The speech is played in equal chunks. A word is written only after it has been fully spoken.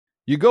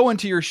You go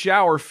into your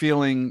shower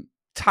feeling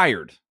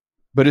tired,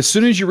 but as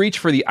soon as you reach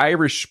for the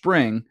Irish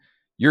Spring,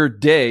 your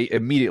day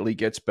immediately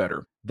gets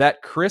better.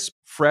 That crisp,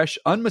 fresh,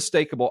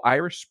 unmistakable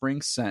Irish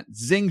Spring scent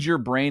zings your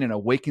brain and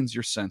awakens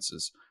your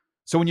senses.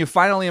 So when you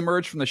finally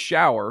emerge from the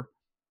shower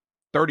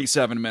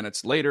 37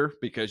 minutes later,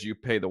 because you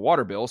pay the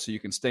water bill so you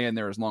can stay in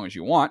there as long as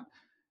you want,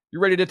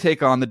 you're ready to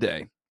take on the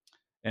day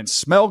and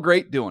smell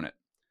great doing it.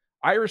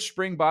 Irish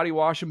Spring Body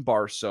Wash and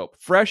Bar Soap.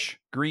 Fresh,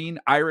 green,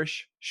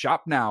 Irish.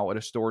 Shop now at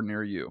a store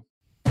near you.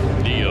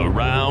 The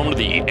Around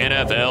the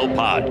NFL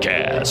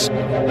podcast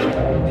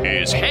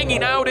is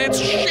hanging out its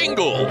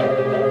shingle.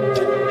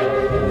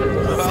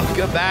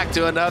 Welcome back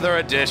to another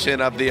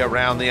edition of the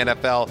Around the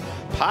NFL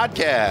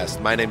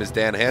podcast. My name is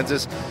Dan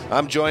Hansis.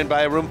 I'm joined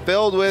by a room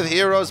filled with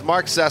heroes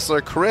Mark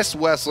Sessler, Chris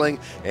Wessling,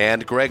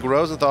 and Greg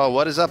Rosenthal.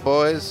 What is up,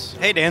 boys?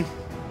 Hey, Dan.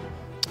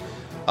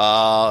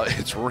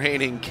 It's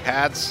raining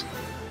cats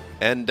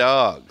and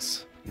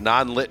dogs.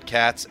 Non-lit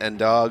cats and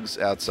dogs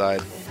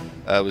outside.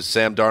 It was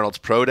Sam Darnold's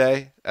pro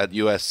day at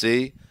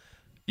USC.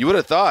 You would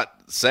have thought,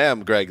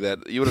 Sam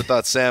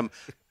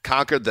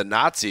conquered the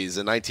Nazis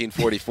in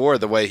 1944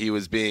 the way he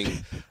was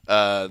being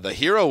the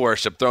hero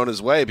worship thrown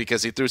his way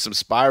because he threw some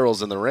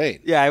spirals in the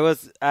rain. Yeah,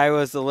 I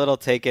was a little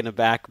taken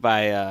aback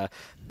by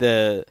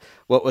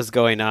what was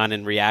going on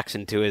in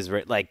reaction to his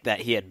that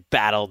he had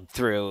battled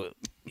through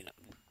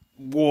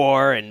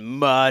war and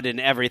mud and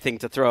everything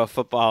to throw a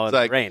football in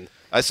the rain.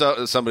 I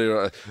saw somebody,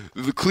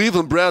 the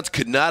Cleveland Browns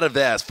could not have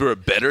asked for a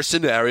better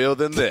scenario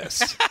than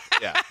this.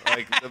 Yeah,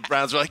 the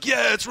Browns were like,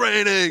 yeah, it's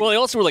raining. Well, they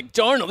also were like,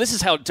 Darnold, this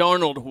is how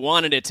Darnold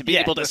wanted it to be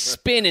able to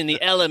spin in the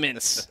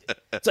elements.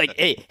 It's like,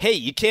 hey,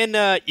 you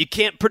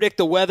can't predict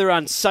the weather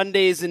on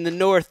Sundays in the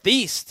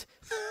Northeast.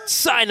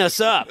 Sign us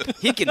up.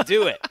 He can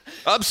do it.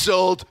 I'm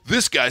sold.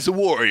 This guy's a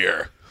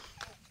warrior.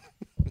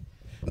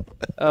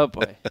 Oh,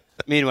 boy.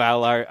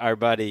 Meanwhile, our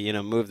buddy,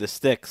 Move the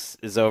Sticks,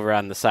 is over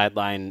on the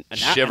sideline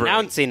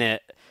announcing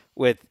it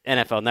with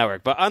NFL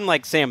Network. But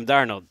unlike Sam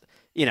Darnold,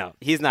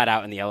 he's not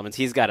out in the elements.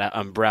 He's got an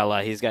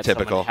umbrella. He's got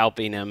someone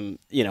helping him,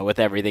 with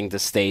everything to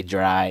stay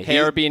dry.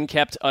 Hair being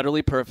kept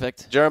utterly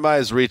perfect.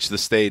 Jeremiah's reached the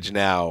stage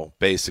now,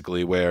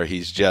 basically, where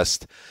he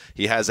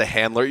has a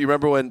handler. You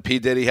remember when P.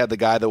 Diddy had the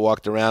guy that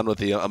walked around with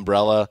the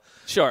umbrella?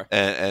 Sure.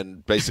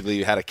 And basically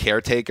you had a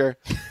caretaker?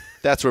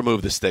 That's where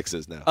Move the Sticks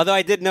is now. Although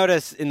I did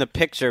notice in the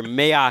picture,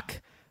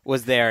 Mayock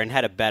was there and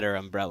had a better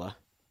umbrella.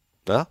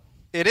 Well,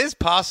 it is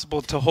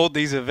possible to hold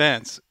these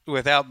events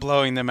without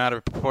blowing them out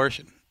of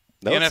proportion.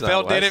 No, the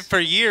NFL did it for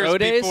years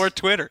before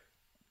Twitter.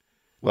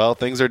 Well,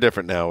 things are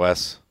different now,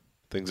 Wes.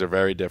 Things are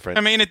very different.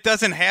 I mean, it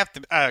doesn't have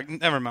to.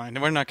 Never mind.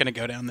 We're not going to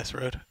go down this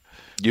road.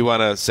 You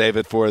want to save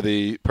it for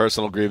the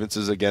personal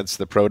grievances against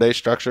the Pro Day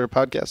structure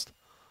podcast?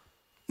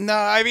 No,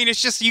 I mean,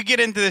 it's just you get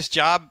into this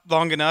job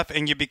long enough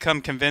and you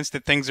become convinced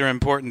that things are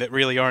important that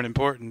really aren't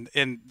important.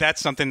 And that's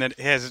something that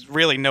has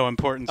really no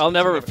importance. I'll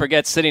never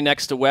forget sitting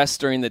next to Wes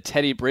during the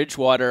Teddy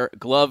Bridgewater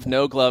glove,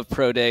 no glove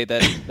pro day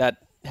that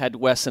had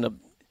Wes in a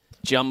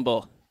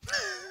jumble.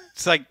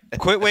 It's like,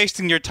 quit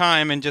wasting your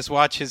time and just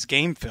watch his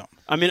game film.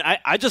 I mean,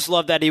 I just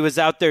love that he was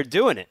out there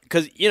doing it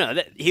because,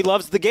 he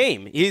loves the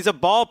game. He's a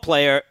ball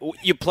player.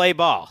 You play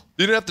ball.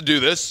 You didn't have to do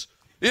this.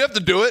 You didn't have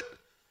to do it.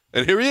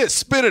 And here he is,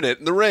 spinning it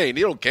in the rain.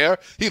 He don't care.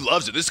 He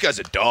loves it. This guy's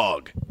a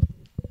dog.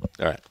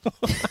 All right. And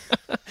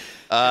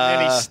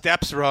then he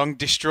steps wrong,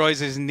 destroys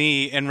his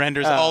knee, and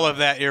renders all of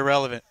that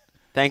irrelevant.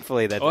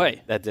 Thankfully,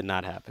 that did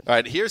not happen. All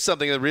right, here's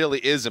something that really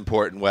is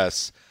important,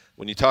 Wes.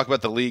 When you talk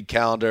about the league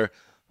calendar,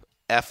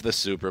 F the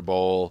Super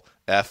Bowl,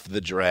 F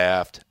the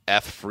draft,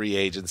 F free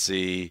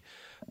agency,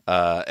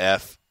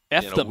 F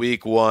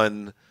week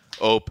one,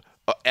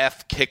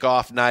 F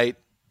kickoff night.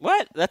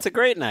 What? That's a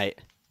great night.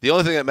 The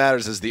only thing that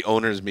matters is the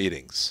owners'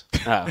 meetings.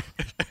 Oh.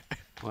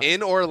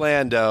 In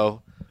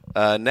Orlando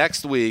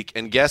next week.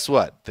 And guess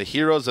what? The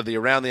heroes of the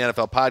Around the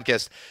NFL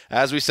podcast,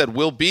 as we said,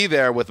 will be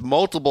there with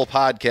multiple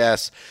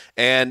podcasts.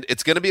 And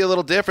it's going to be a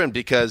little different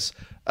because,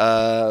 we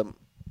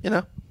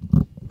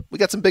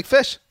got some big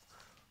fish.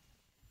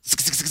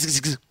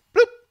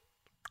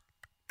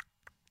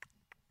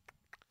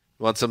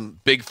 Want some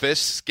big fish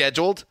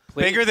scheduled?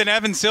 Bigger than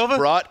Evan Silva?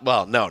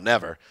 No,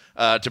 never.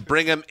 To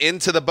bring him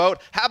into the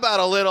boat. How about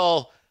a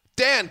little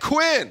Dan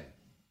Quinn?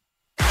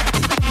 How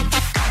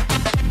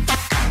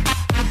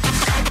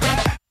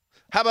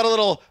about a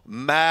little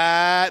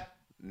Matt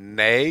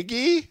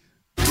Nagy?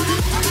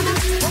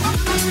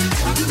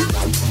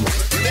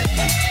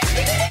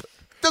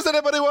 Does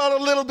anybody want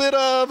a little bit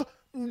of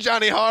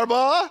Johnny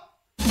Harbaugh?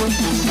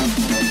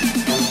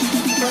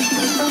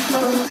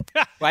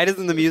 Why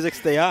doesn't the music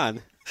stay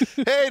on?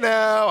 Hey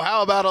now,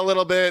 how about a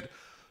little bit?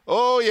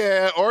 Oh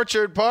yeah,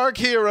 Orchard Park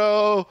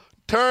hero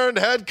turned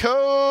head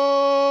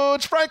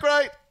coach Frank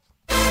Wright.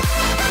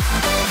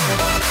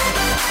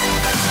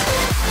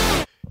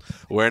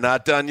 We're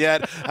not done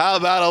yet. How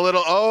about a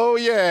little, oh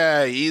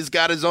yeah, he's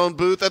got his own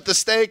booth at the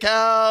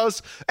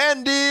steakhouse,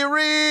 Andy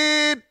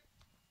Reid.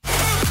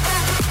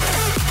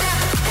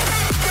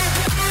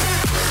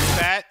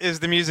 That is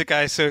the music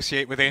I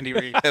associate with Andy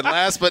Reid. And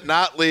last but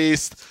not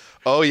least,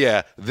 Oh,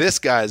 yeah, this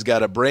guy's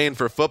got a brain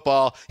for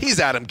football. He's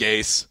Adam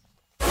Gase.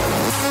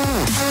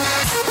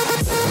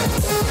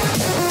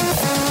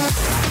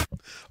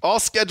 All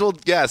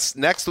scheduled guests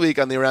next week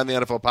on the Around the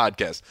NFL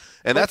podcast.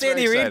 And What's that's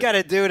Andy Reid got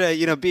to do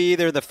to, be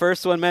either the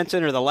first one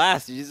mentioned or the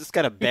last? You just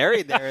got to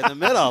buried there in the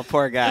middle,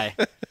 poor guy.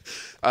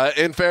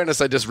 In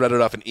fairness, I just read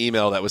it off an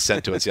email that was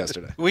sent to us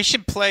yesterday. We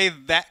should play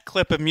that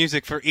clip of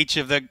music for each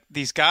of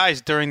these guys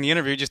during the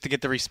interview just to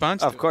get the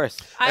response. Of course.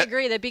 I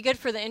agree. That'd be good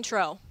for the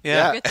intro.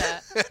 Yeah. Get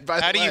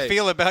that. How do you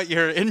feel about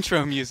your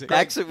intro music?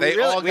 Actually,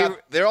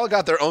 they all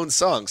got their own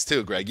songs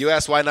too, Greg. You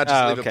asked why not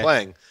just leave it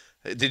playing.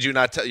 Did you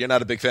not? You're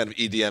not a big fan of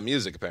EDM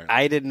music, apparently.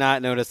 I did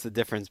not notice the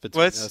difference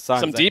between those songs.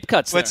 Some deep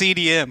cuts. What's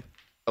EDM?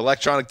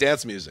 Electronic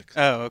dance music.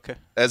 Oh, okay.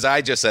 As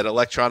I just said,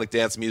 electronic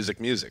dance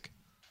music.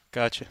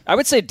 Gotcha. I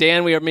would say,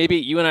 Dan,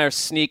 you and I are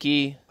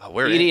sneaky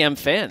EDM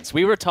fans.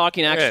 We were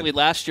talking actually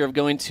last year of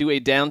going to a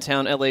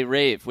downtown LA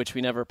rave, which we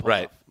never pulled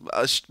Right.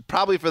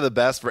 Probably for the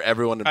best for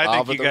everyone involved. I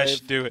think with you the guys rave.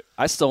 should do it.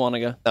 I still want to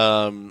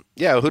go.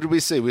 Yeah, who did we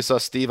see? We saw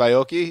Steve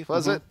Aoki,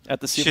 was it?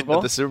 At the Super Bowl?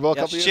 At the Super Bowl a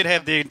couple years Should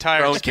have the entire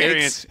Throwing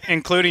experience,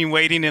 including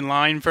waiting in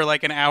line for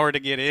like an hour to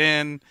get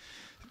in,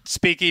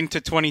 speaking to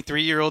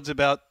 23-year-olds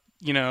about,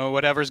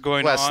 whatever's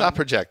going on. Stop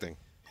projecting.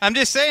 I'm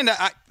just saying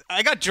that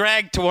I got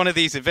dragged to one of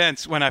these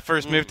events when I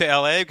first moved to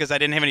LA because I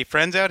didn't have any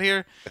friends out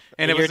here,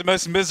 and it was the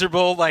most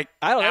miserable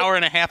hour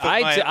and a half of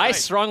my life. I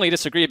strongly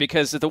disagree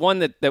because the one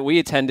that we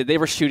attended, they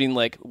were shooting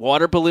like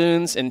water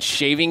balloons and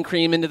shaving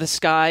cream into the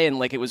sky, and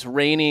like it was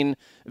raining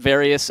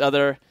various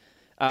other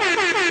things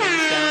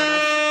down on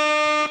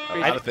us. A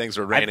lot of things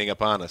were raining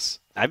upon us.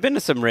 I've been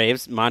to some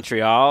raves,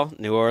 Montreal,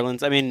 New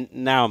Orleans. I mean,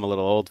 now I'm a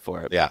little old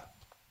for it. Yeah.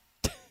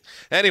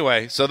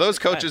 Anyway, so those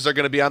coaches are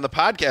going to be on the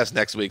podcast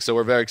next week, so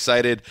we're very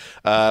excited.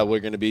 We're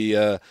going to be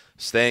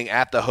staying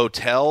at the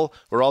hotel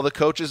where all the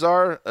coaches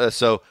are.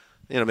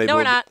 Maybe No,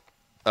 we're not.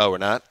 Oh, we're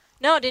not?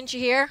 No, didn't you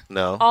hear?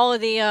 No. All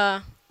of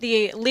the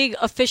league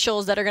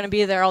officials that are going to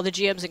be there, all the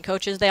GMs and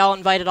coaches, they all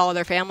invited all of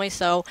their families.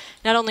 So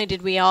not only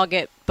did we all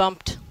get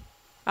bumped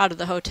out of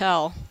the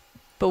hotel,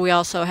 but we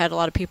also had a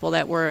lot of people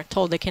that were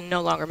told they can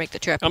no longer make the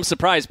trip. I'm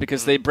surprised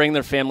because they bring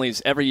their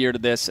families every year to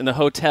this, and the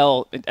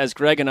hotel, as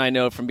Greg and I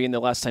know from being there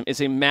last time,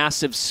 is a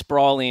massive,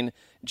 sprawling,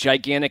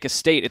 gigantic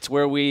estate. It's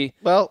where we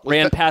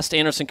ran past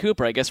Anderson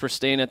Cooper. I guess we're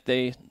staying at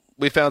the...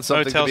 We found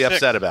something Hotel to be 6.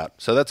 upset about,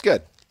 so that's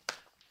good.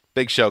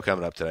 Big show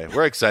coming up today.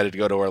 We're excited to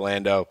go to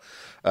Orlando.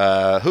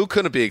 Who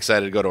couldn't be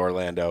excited to go to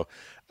Orlando?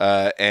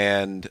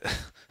 And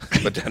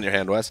put down your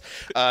hand, Wes.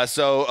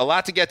 So a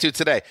lot to get to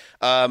today.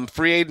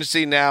 Free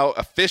agency now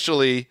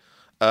officially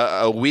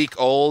a week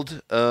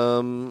old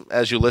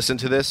as you listen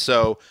to this.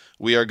 So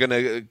we are going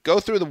to go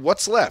through the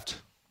what's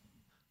left.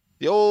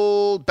 The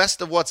old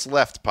best of what's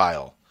left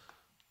pile,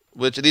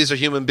 which these are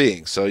human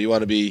beings. So you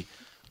want to be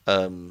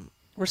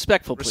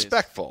Respectful, please.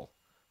 respectful.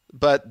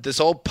 But this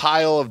old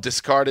pile of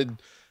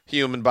discarded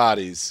human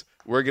bodies,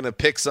 we're going to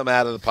pick some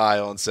out of the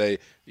pile and say,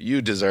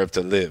 you deserve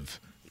to live.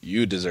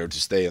 You deserve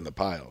to stay in the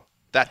pile.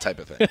 That type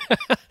of thing.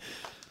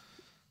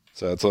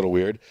 So that's a little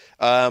weird.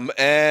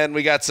 And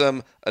we got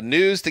some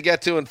news to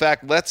get to. In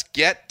fact, let's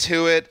get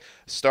to it,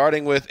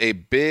 starting with a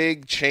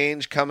big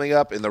change coming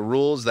up in the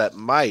rules that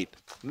might,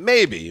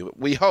 maybe,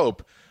 we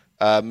hope,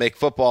 make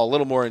football a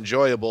little more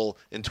enjoyable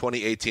in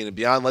 2018 and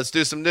beyond. Let's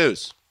do some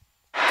news.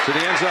 To the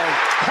end zone.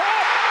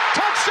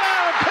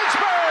 Touchdown,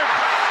 Pittsburgh!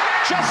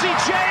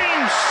 Jesse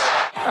James!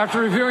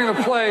 After reviewing the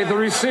play, the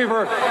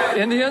receiver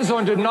in the end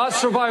zone did not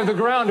survive the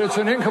ground. It's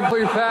an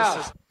incomplete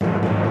pass.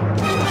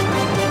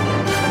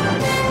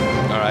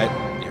 All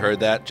right, you heard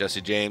that.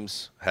 Jesse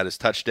James had his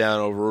touchdown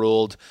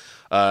overruled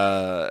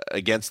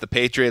against the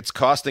Patriots,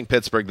 costing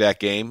Pittsburgh that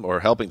game,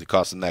 or helping to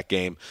cost them that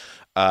game.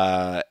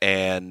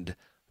 And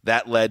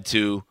that led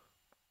to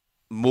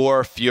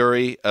more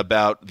fury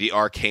about the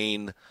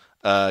arcane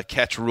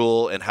catch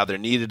rule and how there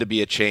needed to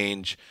be a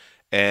change.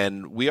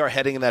 And we are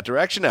heading in that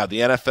direction now. The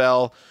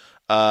NFL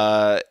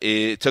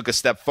it took a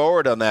step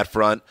forward on that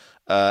front.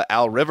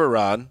 Al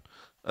Riveron,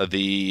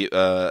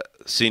 the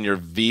senior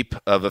VP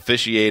of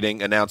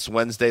officiating, announced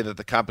Wednesday that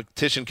the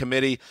competition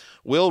committee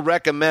will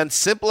recommend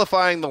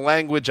simplifying the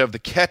language of the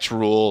catch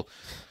rule.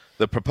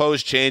 The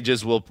proposed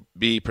changes will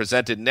be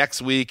presented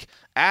next week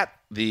at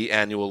the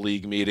annual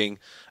league meeting.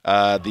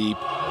 The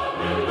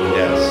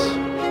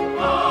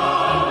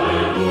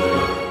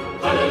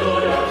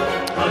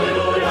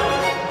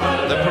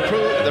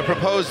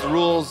proposed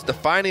rules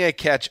defining a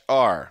catch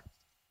are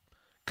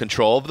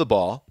control of the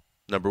ball,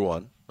 number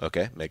one.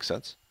 Okay, makes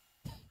sense.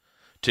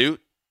 2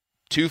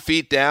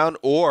 feet down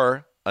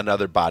or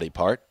another body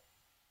part,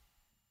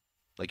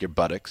 like your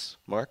buttocks,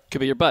 Mark. Could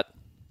be your butt.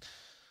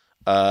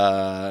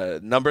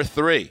 Number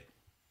 3,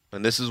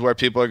 and this is where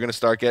people are going to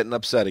start getting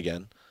upset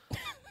again,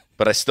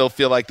 but I still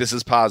feel like this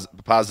is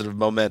positive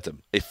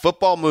momentum. A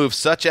football move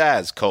such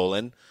as,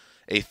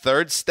 a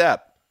third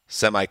step,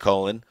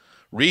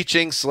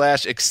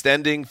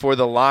 reaching/extending for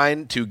the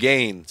line to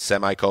gain,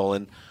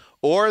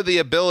 or the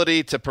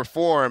ability to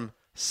perform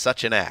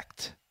such an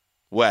act.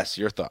 Wes,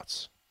 your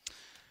thoughts?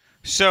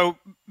 So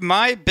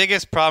my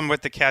biggest problem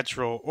with the catch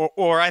rule,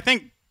 or I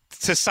think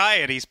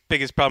society's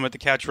biggest problem with the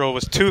catch rule,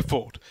 was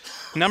twofold.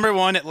 Number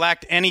one, it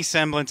lacked any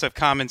semblance of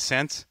common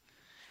sense.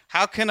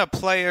 How can a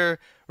player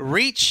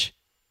reach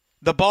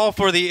the ball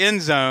for the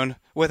end zone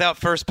without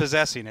first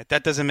possessing it?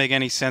 That doesn't make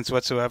any sense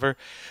whatsoever.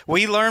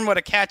 We learn what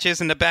a catch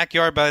is in the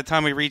backyard by the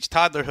time we reach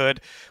toddlerhood.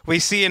 We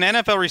see an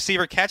NFL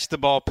receiver catch the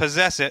ball,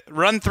 possess it,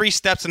 run 3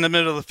 steps in the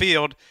middle of the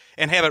field,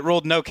 and have it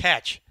ruled no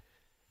catch.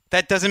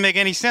 That doesn't make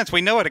any sense.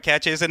 We know what a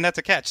catch is, and that's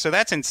a catch. So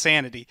that's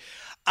insanity.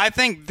 I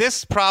think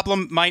this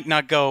problem might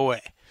not go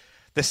away.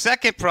 The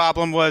second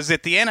problem was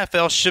that the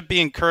NFL should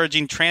be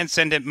encouraging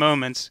transcendent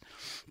moments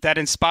that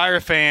inspire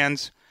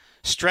fans,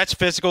 stretch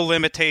physical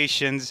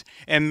limitations,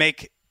 and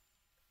make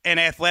an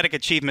athletic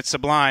achievement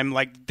sublime,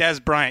 like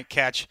Dez Bryant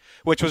catch,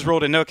 which was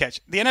ruled a no catch.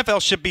 The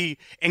NFL should be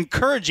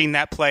encouraging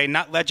that play,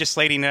 not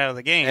legislating it out of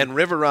the game. And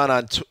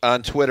Riverrun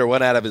on Twitter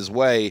went out of his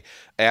way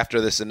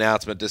after this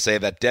announcement to say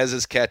that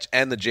Dez's catch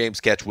and the James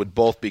catch would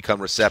both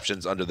become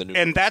receptions under the new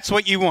rule. And that's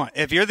what you want.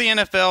 If you're the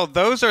NFL,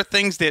 those are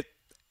things that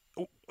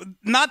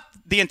not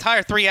the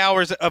entire 3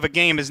 hours of a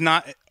game is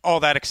not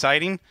all that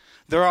exciting.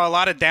 There are a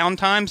lot of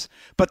downtimes,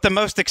 but the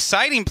most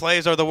exciting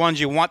plays are the ones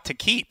you want to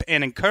keep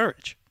and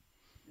encourage.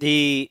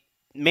 The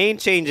main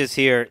changes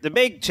here, the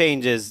big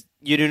changes,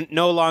 you do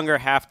no longer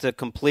have to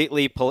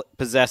completely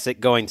possess it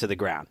going to the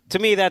ground. To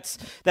me, that's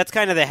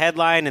kind of the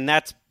headline, and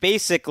that's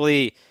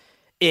basically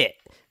it.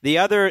 The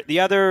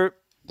other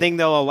thing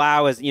they'll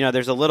allow is,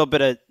 there's a little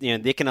bit of,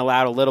 they can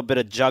allow a little bit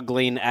of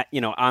juggling at,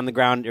 on the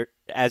ground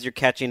as you're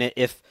catching it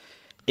if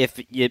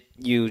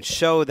you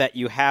show that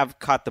you have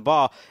caught the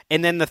ball.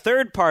 And then the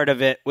third part of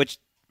it, which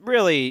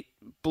really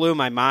blew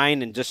my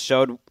mind and just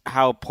showed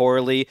how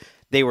poorly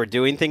they were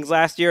doing things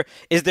last year,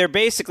 is they're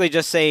basically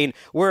just saying,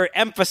 we're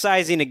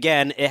emphasizing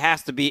again, it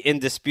has to be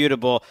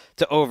indisputable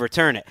to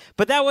overturn it.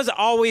 But that was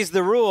always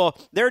the rule.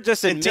 They're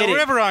just admitting,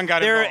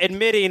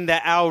 admitting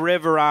that Al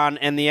Riveron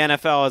and the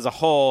NFL as a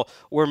whole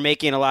were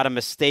making a lot of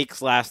mistakes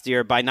last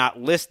year by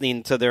not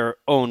listening to their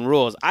own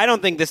rules. I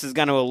don't think this is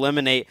going to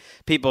eliminate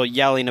people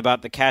yelling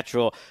about the catch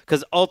rule,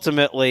 because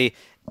ultimately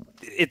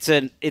it's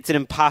an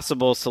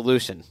impossible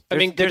solution.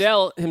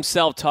 Goodell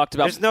himself talked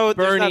about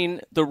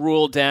burning the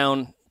rule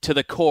down to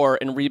the core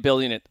and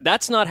rebuilding it.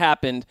 That's not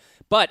happened.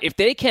 But if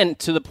they can,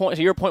 to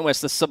your point,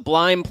 Wes, the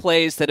sublime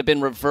plays that have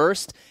been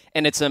reversed,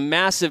 and it's a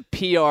massive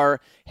PR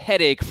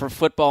headache for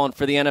football and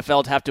for the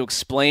NFL to have to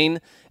explain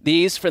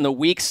these from the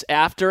weeks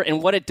after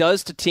and what it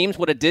does to teams,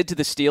 what it did to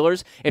the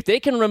Steelers. If they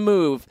can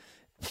remove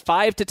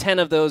 5 to 10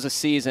 of those a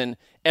season,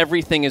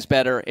 everything is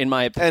better, in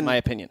my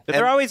opinion. But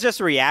they're always just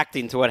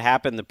reacting to what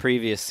happened the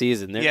previous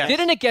season.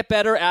 Didn't it get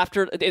better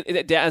after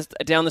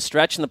down the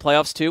stretch in the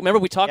playoffs too? Remember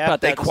we talked about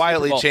that. They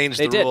quietly changed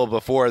the rule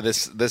before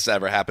this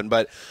ever happened.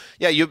 But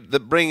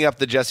bringing up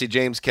the Jesse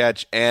James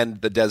catch and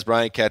the Dez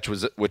Bryant catch,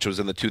 which was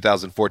in the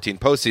 2014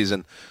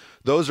 postseason,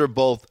 those are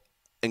both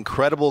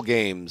incredible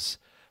games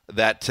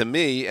that, to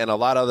me and a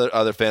lot of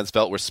other fans,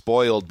 felt were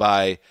spoiled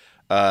by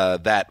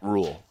that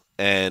rule.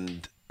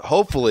 And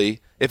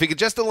hopefully, if he could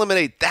just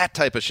eliminate that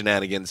type of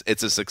shenanigans,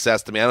 it's a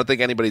success to me. I don't think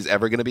anybody's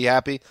ever going to be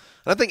happy.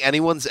 I don't think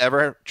anyone's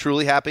ever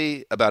truly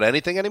happy about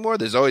anything anymore.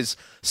 There's always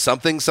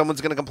something someone's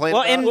going to complain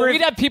about. And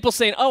we'd have people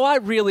saying, I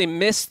really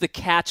miss the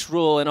catch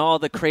rule and all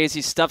the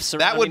crazy stuff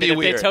surrounding it. That would be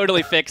weird. They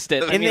totally fixed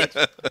it.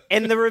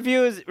 And the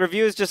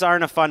reviews just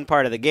aren't a fun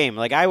part of the game.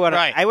 Like I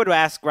would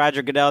ask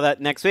Roger Goodell that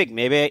next week.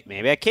 Maybe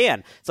I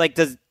can. It's like,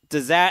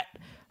 does that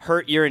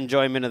hurt your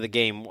enjoyment of the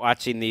game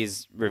watching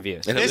these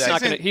reviews? He's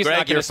not going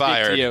to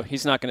speak to you.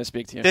 He's not going to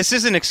speak to you. This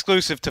isn't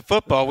exclusive to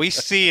football. We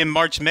see in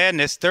March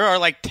Madness, there are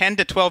like 10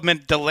 to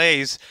 12-minute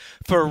delays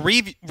for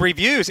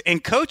reviews,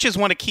 and coaches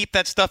want to keep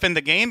that stuff in the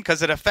game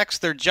because it affects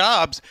their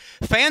jobs.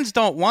 Fans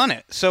don't want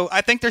it. So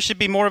I think there should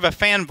be more of a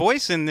fan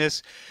voice in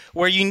this,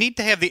 where you need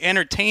to have the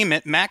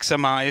entertainment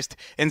maximized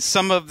and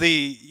some of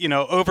the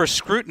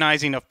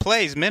over-scrutinizing of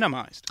plays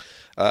minimized.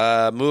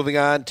 Moving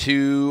on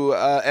to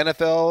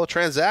NFL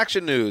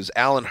transaction news.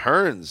 Allen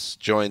Hurns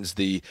joins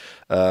the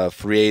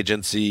free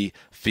agency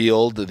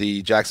field.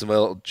 The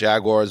Jacksonville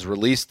Jaguars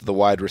released the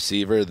wide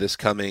receiver this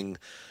coming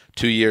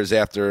 2 years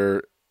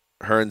after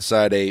Hurns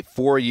signed a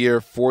 4-year,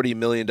 $40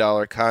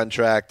 million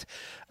contract.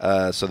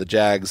 So the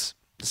Jags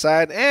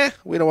decide,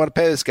 we don't want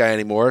to pay this guy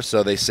anymore.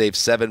 So they save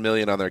 $7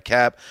 million on their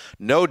cap.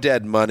 No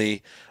dead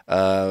money.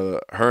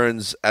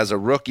 Hurns, as a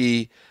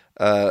rookie,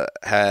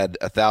 had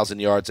 1,000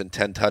 yards and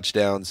 10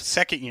 touchdowns.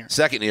 Second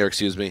year,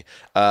 excuse me.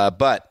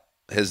 But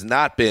has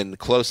not been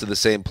close to the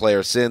same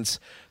player since.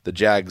 The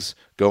Jags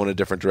go in a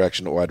different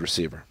direction at wide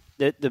receiver.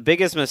 The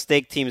biggest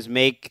mistake teams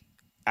make,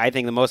 I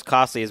think the most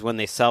costly, is when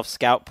they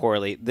self-scout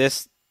poorly.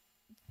 This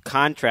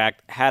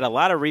contract had a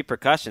lot of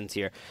repercussions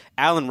here.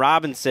 Allen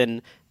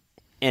Robinson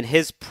and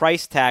his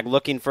price tag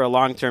looking for a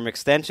long-term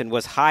extension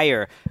was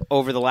higher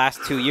over the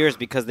last 2 years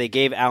because they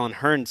gave Allen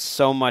Hurns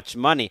so much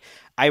money.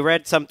 I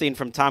read something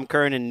from Tom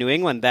Curran in New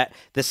England that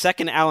the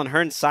second Alan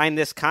Hearns signed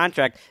this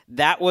contract,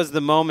 that was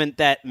the moment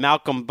that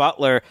Malcolm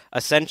Butler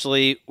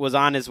essentially was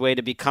on his way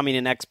to becoming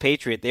an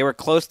expatriate. They were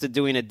close to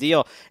doing a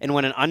deal, and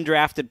when an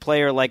undrafted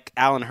player like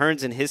Alan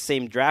Hearns in his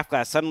same draft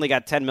class suddenly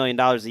got $10 million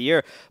a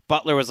year,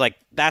 Butler was like,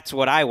 that's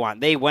what I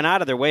want. They went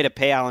out of their way to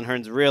pay Alan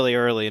Hearns really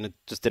early, and it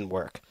just didn't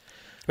work.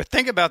 But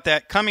think about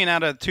that. Coming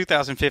out of the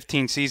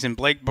 2015 season,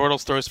 Blake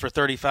Bortles throws for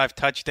 35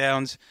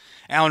 touchdowns.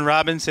 Allen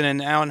Robinson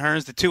and Alan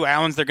Hearns, the two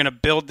Allens, they're going to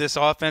build this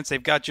offense.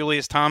 They've got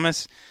Julius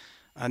Thomas.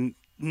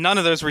 None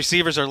of those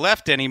receivers are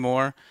left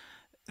anymore.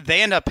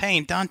 They end up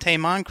paying Dante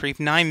Moncrief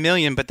 $9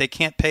 million, but they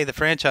can't pay the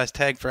franchise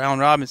tag for Allen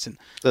Robinson.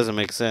 Doesn't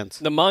make sense.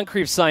 The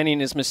Moncrief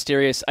signing is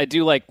mysterious. I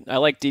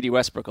like D.D.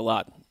 Westbrook a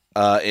lot.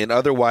 In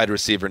other wide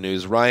receiver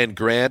news, Ryan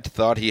Grant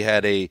thought he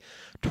had a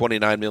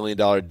 $29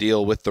 million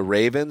deal with the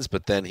Ravens,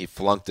 but then he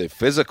flunked a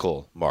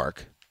physical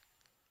mark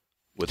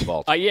with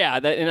Baltimore.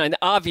 And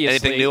obviously.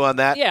 Anything new on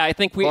that? Yeah, I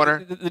think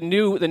the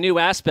new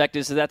aspect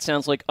is that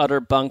sounds like utter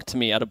bunk to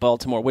me out of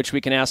Baltimore, which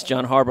we can ask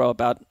John Harbaugh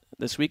about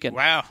this weekend.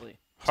 Wow,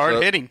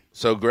 hard hitting.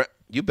 So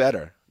you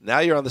better. Now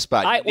you're on the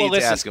spot.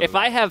 Listen, if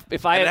I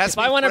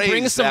want to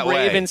bring some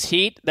Ravens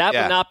heat, that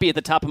would not be at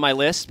the top of my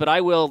list, but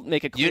I will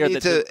make it clear if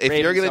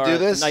you're going to do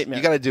this,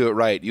 you got to do it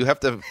right. You have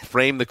to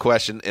frame the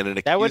question in an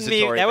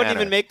accusatory manner. That wouldn't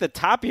even make the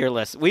top of your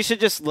list. We should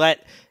just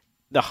let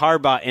the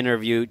Harbaugh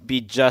interview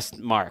be just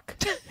Mark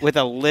with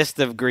a list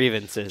of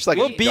grievances. Like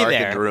we'll be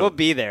there. Room. We'll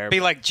be there.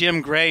 Be like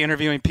Jim Gray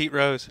interviewing Pete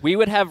Rose. We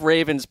would have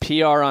Ravens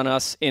PR on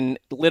us in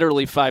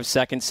literally 5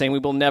 seconds saying we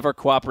will never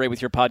cooperate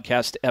with your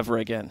podcast ever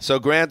again. So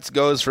Grant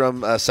goes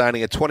from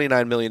signing a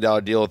 $29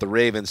 million deal with the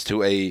Ravens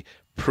to a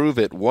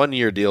prove-it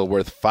 1-year deal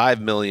worth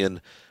 $5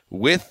 million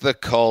with the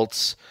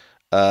Colts.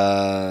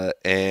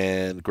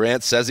 And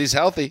Grant says he's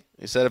healthy.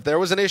 He said, if there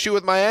was an issue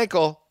with my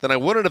ankle, then I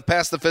wouldn't have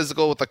passed the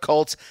physical with the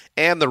Colts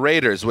and the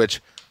Raiders, which,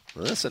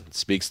 listen,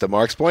 speaks to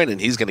Mark's point, and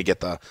he's going to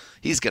get to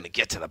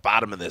the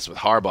bottom of this with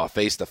Harbaugh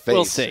face to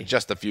face in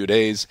just a few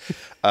days.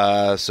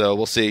 So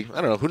we'll see.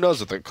 I don't know. Who knows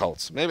with the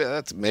Colts? Maybe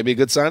that's a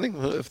good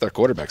signing if their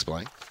quarterback's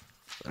playing.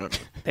 I don't know.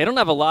 They don't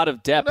have a lot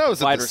of depth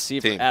at wide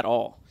receiver at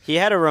all. He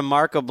had a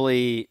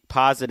remarkably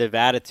positive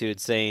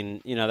attitude,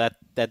 saying, that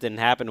didn't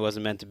happen,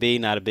 wasn't meant to be,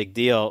 not a big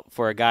deal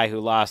for a guy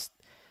who lost,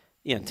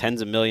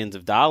 tens of millions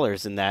of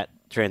dollars in that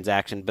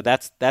transaction. But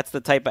that's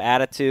the type of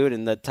attitude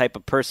and the type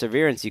of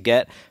perseverance you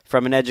get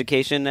from an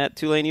education at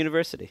Tulane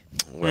University.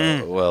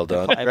 Well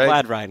done. I'm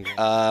glad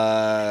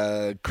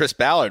Ryan. Chris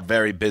Ballard,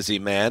 very busy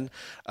man.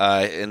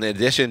 In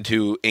addition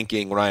to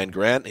inking Ryan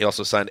Grant, he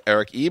also signed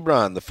Eric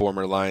Ebron, the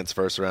former Lions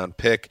first-round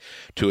pick,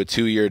 to a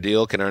 2-year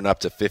deal, can earn up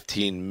to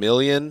 $15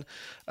 million,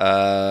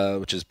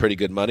 which is pretty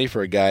good money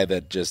for a guy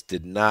that just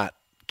did not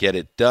get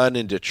it done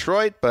in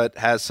Detroit, but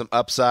has some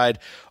upside.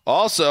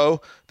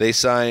 Also, they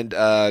signed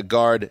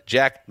guard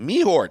Jack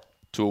Mehort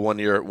to a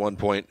 1-year,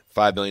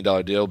 $1.5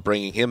 million deal,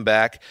 bringing him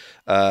back,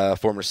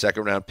 former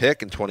second-round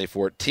pick in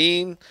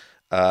 2014.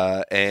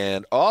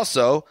 And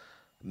also,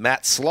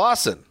 Matt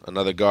Slauson,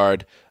 another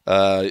guard,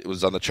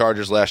 was on the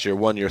Chargers last year,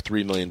 1 year,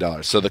 $3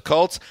 million. So the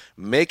Colts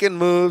making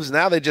moves.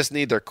 Now they just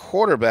need their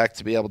quarterback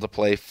to be able to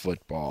play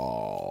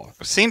football.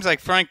 It seems like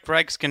Frank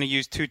Reich's going to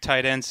use 2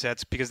 tight end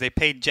sets because they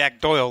paid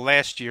Jack Doyle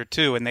last year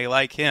too, and they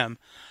like him.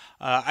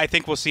 I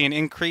think we'll see an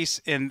increase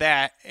in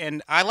that.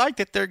 And I like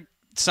that they're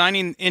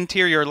signing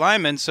interior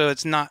linemen, so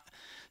it's not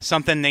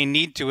something they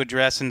need to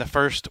address in the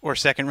first or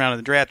second round of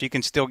the draft. You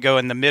can still go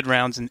in the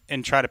mid-rounds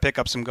and try to pick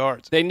up some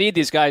guards. They need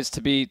these guys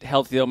to be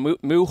healthy, though.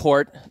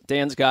 Mehort,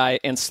 Dan's guy,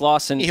 and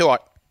Slauson.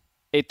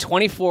 A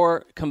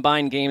 24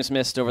 combined games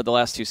missed over the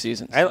last 2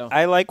 seasons.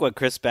 I like what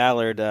Chris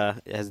Ballard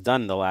has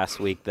done the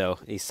last week, though.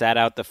 He sat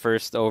out the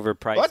first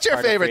overpriced. What's your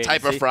favorite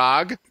type of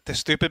frog? The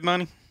stupid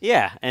money?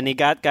 Yeah, and he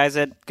got guys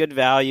at good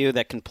value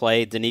that can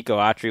play. Danico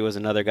Autry was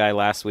another guy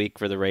last week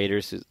for the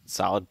Raiders, who's a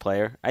solid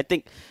player. I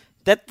think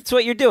that's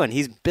what you're doing.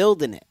 He's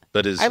building it.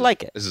 But I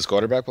like it. Is his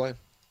quarterback playing?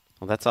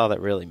 Well, that's all that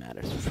really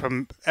matters.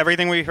 From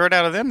everything we heard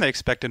out of them, they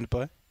expect him to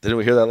play. Didn't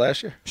we hear that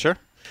last year? Sure.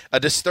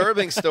 A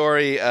disturbing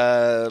story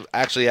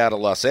actually out of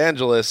Los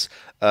Angeles.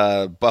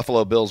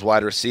 Buffalo Bills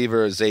wide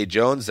receiver Zay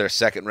Jones, their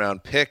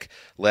second-round pick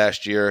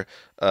last year,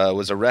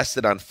 was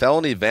arrested on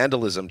felony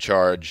vandalism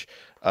charge.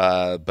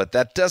 But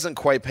that doesn't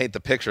quite paint the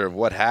picture of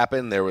what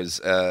happened. There was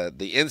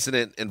the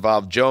incident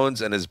involved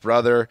Jones and his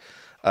brother,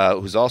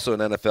 who's also an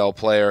NFL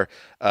player,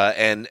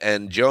 and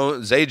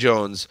Zay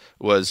Jones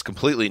was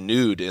completely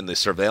nude in the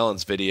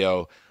surveillance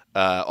video,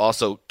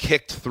 also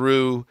kicked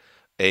through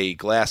a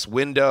glass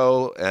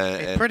window.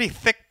 A pretty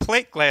thick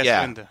plate glass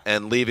window.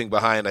 And leaving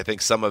behind, I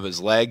think, some of his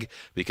leg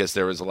because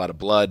there was a lot of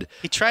blood.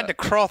 He tried to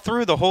crawl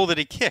through the hole that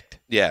he kicked.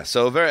 Yeah,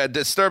 so a very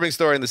disturbing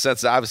story in the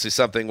sense that obviously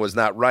something was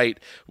not right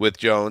with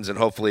Jones, and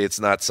hopefully it's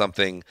not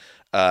something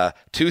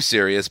too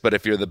serious. But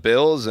if you're the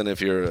Bills and if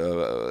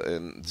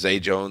you're Zay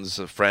Jones'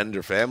 a friend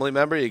or family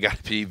member, you got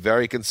to be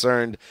very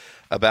concerned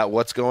about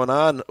what's going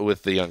on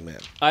with the young man.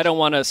 I don't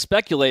want to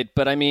speculate,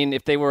 but I mean, I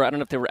don't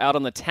know if they were out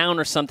on the town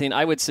or something,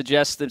 I would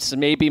suggest there's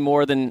maybe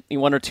more than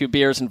 1 or 2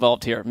 beers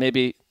involved here.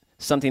 Maybe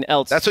something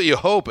else. That's what you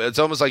hope. It's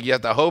almost like you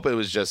have to hope it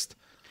was just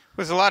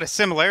There's a lot of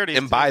similarities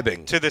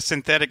imbibing to the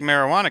synthetic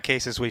marijuana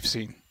cases we've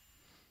seen.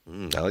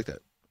 I like that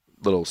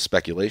little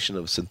speculation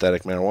of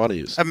synthetic marijuana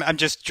use. I'm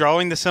just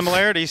drawing the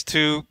similarities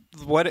to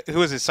who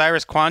was it,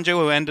 Cyrus Kwanjo,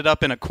 who ended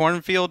up in a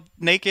cornfield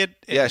naked?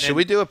 Yeah, should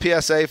we do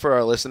a PSA for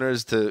our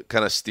listeners to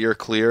kind of steer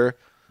clear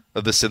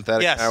of the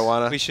synthetic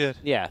marijuana? Yes, we should.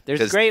 Yeah,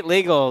 there's great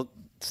legal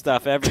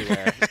stuff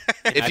everywhere.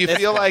 If you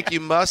feel like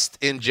you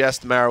must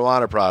ingest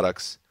marijuana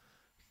products,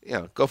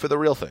 go for the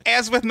real thing.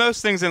 As with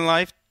most things in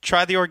life,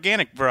 try the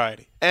organic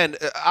variety. And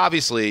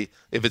obviously,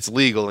 if it's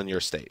legal in your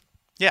state.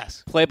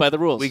 Yes. Play by the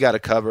rules. We got to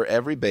cover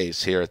every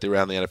base here at the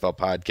Around the NFL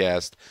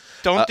podcast.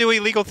 Don't do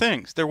illegal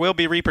things. There will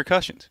be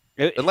repercussions.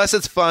 Unless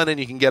it's fun and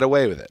you can get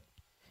away with it.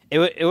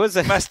 It was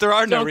unless there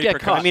are no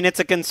repercussions. I mean, it's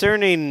a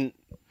concerning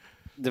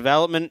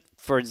development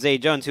for Zay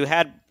Jones, who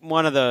had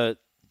one of the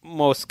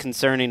most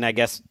concerning, I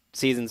guess,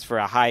 seasons for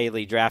a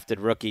highly drafted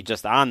rookie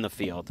just on the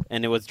field,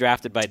 and it was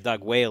drafted by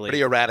Doug Whaley.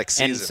 Pretty erratic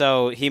season. And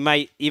so he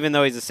might, even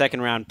though he's a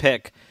second-round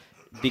pick,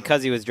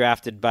 because he was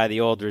drafted by the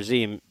old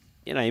regime,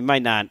 he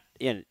might not.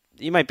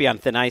 You might be on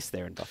thin ice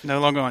there in Buffalo.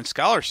 No longer on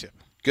scholarship.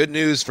 Good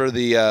news for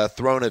the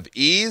Throne of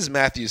Ease.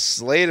 Matthew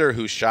Slater,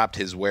 who shopped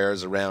his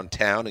wares around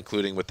town,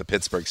 including with the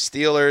Pittsburgh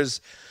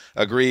Steelers,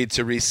 agreed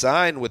to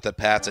re-sign with the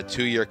Pats a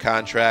 2-year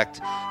contract.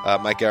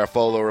 Mike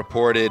Garafolo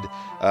reported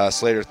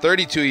Slater,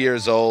 32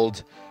 years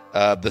old,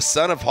 the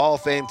son of Hall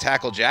of Fame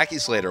tackle Jackie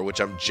Slater, which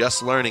I'm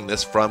just learning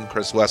this from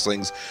Chris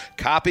Wessling's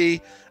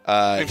copy.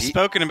 We've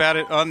spoken about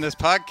it on this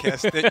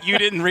podcast that you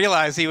didn't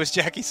realize he was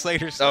Jackie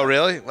Slater's son. Oh,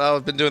 really? Well,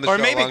 I've been doing this show a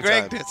long time. Or maybe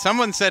Greg did.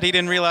 Someone said he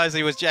didn't realize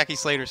he was Jackie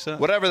Slater's son.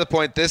 Whatever the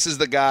point, this is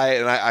the guy,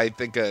 and I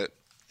think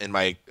in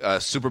my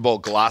Super Bowl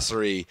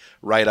glossary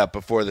write-up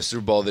before the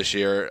Super Bowl this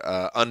year,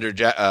 under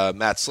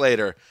Matt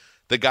Slater,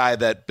 the guy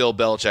that Bill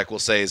Belichick will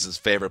say is his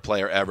favorite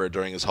player ever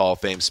during his Hall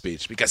of Fame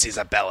speech because he's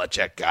a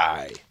Belichick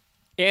guy.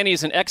 And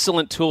he's an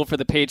excellent tool for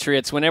the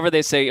Patriots whenever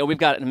they say, we've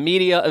got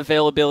media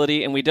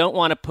availability and we don't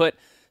want to put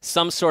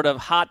some sort of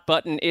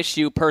hot-button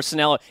issue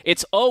personnel.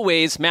 It's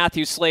always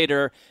Matthew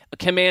Slater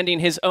commanding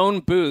his own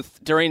booth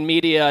during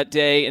media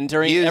day and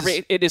during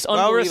it is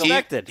unbelievable.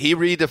 Respected. He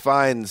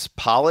redefines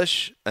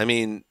polish. I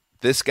mean,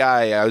 this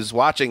guy, I was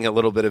watching a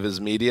little bit of his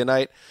media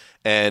night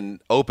and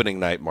opening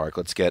night, Mark.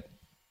 Let's get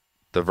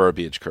the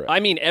verbiage correct.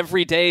 I mean,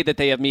 every day that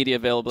they have media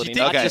availability,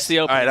 not just the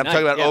opening night. All right, I'm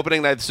talking about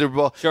opening night of the Super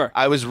Bowl. Sure.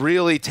 I was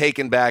really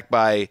taken back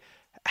by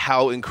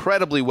how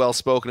incredibly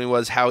well-spoken he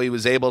was, how he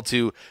was able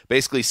to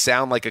basically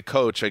sound like a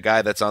coach, a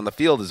guy that's on the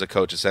field as a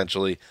coach,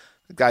 essentially,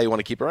 a guy you want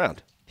to keep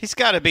around. He's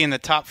got to be in the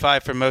top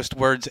 5 for most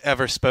words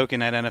ever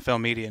spoken at NFL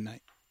Media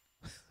Night.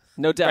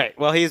 No doubt. Right.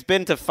 Well, he's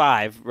been to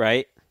 5,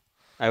 right?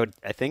 I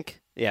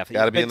think. Yeah.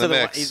 Got to be in the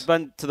mix. He's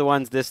been to the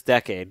ones this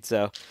decade,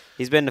 so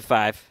he's been to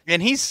 5.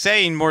 And he's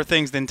saying more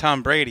things than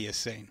Tom Brady is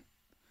saying.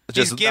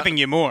 He's giving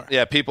you more.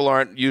 Yeah, people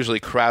aren't usually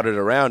crowded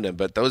around him,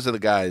 but those are the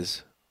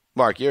guys.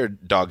 Mark, you're a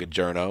dogged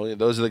journo.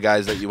 Those are the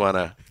guys that you want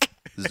to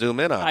zoom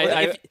in on.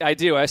 I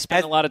do. I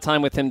spend a lot of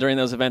time with him during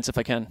those events if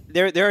I can.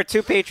 There are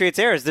 2 Patriots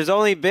eras. There's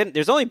only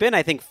been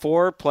I think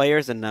 4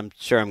 players, and I'm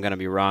sure I'm going to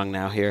be wrong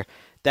now here,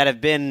 that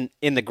have been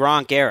in the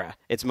Gronk era.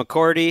 It's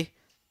McCourty,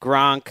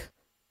 Gronk,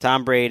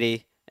 Tom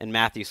Brady, and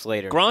Matthew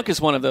Slater. Gronk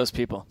is one of those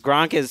people.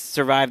 Gronk has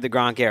survived the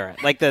Gronk era,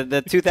 like the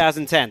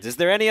 2010s. Is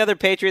there any other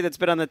Patriot that's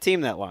been on the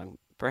team that long?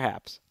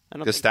 Perhaps.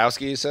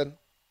 Gostowski, you said?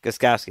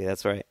 Gostowski,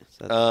 that's right.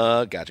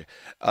 Gotcha.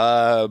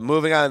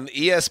 Moving on,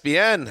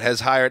 ESPN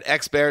has hired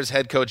ex-Bears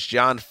head coach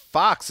John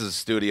Fox as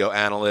studio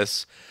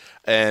analyst,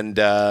 and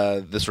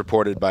this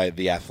reported by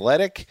The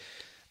Athletic.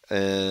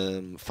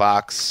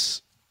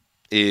 Fox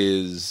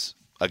is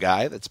a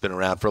guy that's been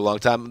around for a long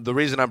time. The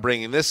reason I'm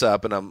bringing this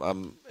up, and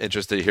I'm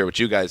interested to hear what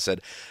you guys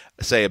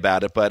say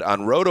about it, but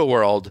on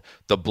RotoWorld,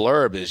 the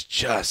blurb is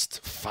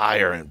just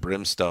fire and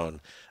brimstone.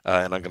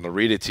 And I'm going to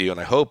read it to you, and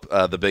I hope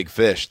the big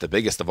fish, the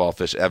biggest of all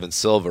fish, Evan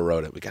Silva,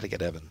 wrote it. We got to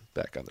get Evan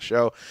back on the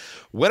show.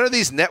 When are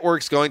these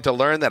networks going to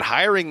learn that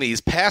hiring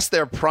these past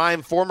their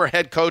prime former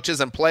head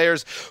coaches and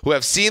players who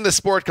have seen the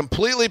sport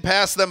completely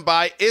pass them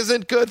by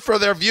isn't good for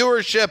their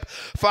viewership?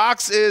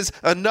 Fox is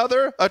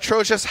another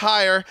atrocious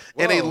hire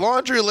in a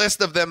laundry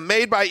list of them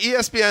made by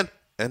ESPN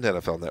and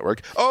NFL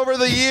Network over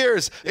the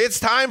years. It's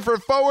time for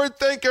forward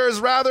thinkers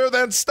rather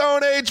than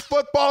Stone Age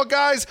football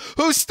guys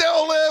who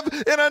still live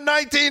in a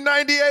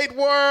 1998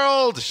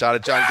 world. Shot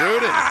at John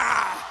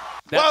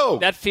Gruden.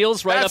 That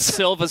feels right up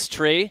Silva's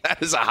tree.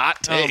 That is a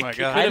hot take. Oh my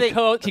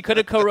God! He could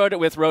have co-wrote it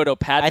with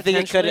RotoPat. I think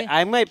he could.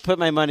 I might put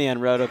my money on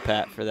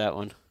RotoPat for that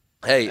one.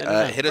 Hey,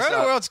 hit us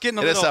up. RotoWorld's getting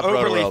a little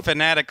overly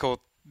fanatical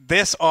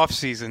this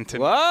offseason to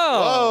me.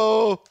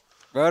 Whoa!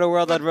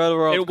 RotoWorld on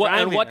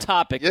RotoWorld. And what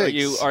topic are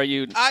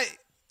you?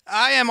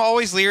 I am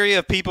always leery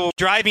of people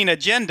driving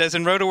agendas,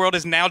 and RotoWorld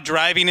is now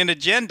driving an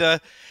agenda.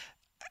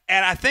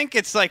 And I think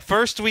it's like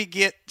first we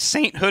get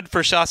sainthood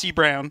for Shashi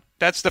Brown.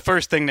 That's the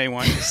first thing they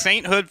want.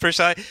 Sainthood for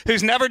Shashi,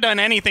 who's never done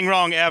anything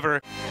wrong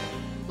ever.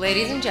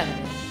 Ladies and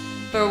gentlemen,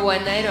 for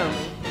one night only,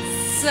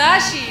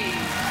 Shashi.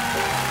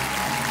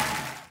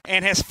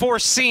 And has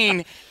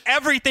foreseen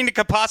everything that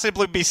could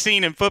possibly be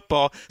seen in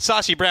football,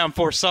 Sashi Brown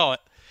foresaw it.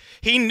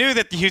 He knew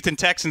that the Houston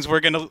Texans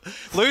were going to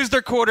lose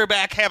their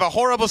quarterback, have a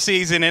horrible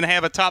season, and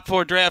have a top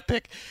 4 draft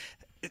pick.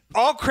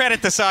 All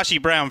credit to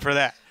Sashi Brown for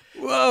that.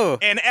 Whoa.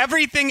 And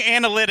everything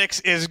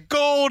analytics is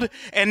gold,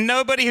 and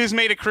nobody who's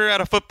made a career out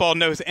of football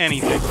knows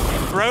anything.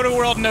 Roto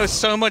World knows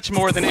so much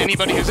more than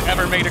anybody who's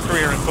ever made a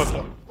career in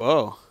football.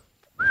 Whoa.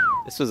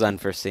 This was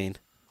unforeseen.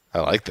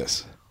 I like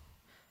this.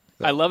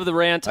 I love the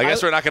rant. I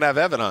guess we're not going to have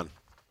Evan on.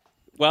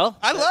 Well,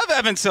 I love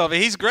Evan Silva.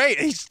 He's great.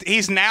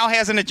 He's now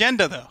has an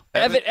agenda, though.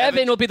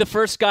 Evan will be the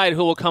first guy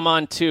who will come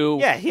on to,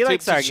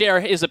 to share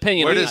his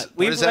opinion.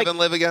 Where does Evan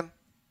live again?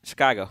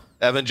 Chicago.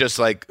 Evan just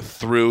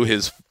threw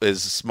his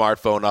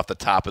smartphone off the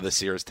top of the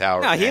Sears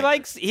Tower. No, he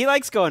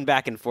likes going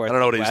back and forth. I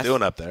don't know what he's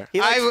doing up there. He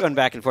likes going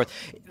back and forth.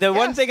 The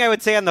one thing I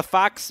would say on the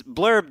Fox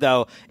blurb,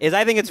 though, is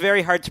I think it's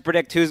very hard to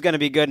predict who's going to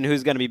be good and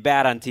who's going to be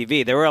bad on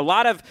TV. There were a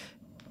lot of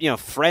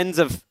friends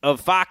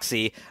of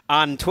Foxy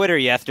on Twitter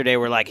yesterday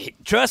were like,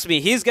 trust me,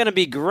 he's going to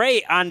be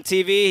great on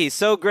TV. He's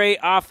so great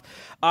off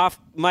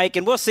mic,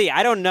 and we'll see.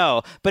 I don't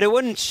know, but it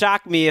wouldn't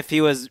shock me if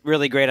he was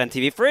really great on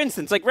TV. For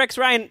instance, like Rex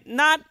Ryan,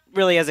 not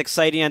really as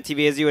exciting on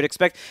TV as you would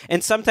expect,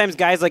 and sometimes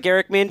guys like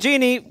Eric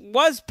Mangini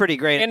was pretty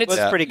great. And was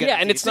pretty good. Yeah,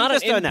 and it's not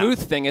an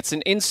in-booth thing. It's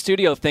an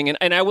in-studio thing.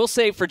 And I will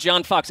say for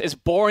John Fox, as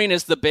boring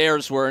as the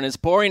Bears were and as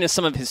boring as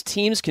some of his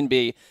teams can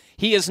be,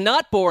 he is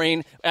not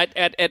boring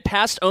at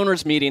past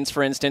owners' meetings,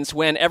 for instance,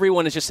 when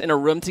everyone is just in a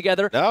room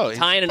together,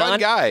 tying it on.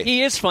 Guy.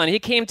 He is fun. He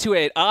came to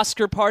an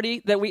Oscar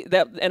party that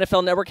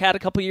NFL Network had a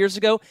couple years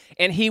ago,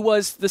 and he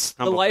was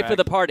the life of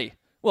the party.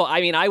 Well,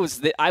 I mean, I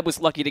was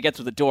lucky to get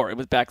through the door. It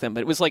was back then,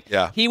 but it was like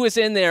he was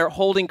in there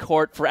holding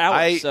court for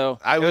hours. It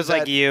was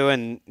like you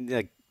and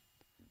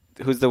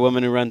who's the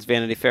woman who runs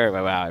Vanity Fair?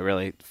 Wow, I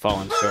really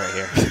fallen short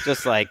here.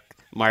 Just like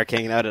Mark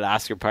hanging out at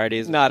Oscar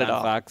parties. Not at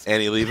all. Fox.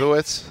 Annie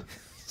Leibovitz.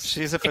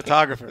 She's a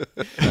photographer.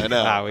 I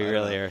know. Wow, we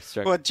really are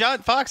struggling. Well, John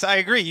Fox, I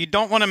agree. You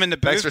don't want him in the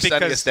booth Thanks for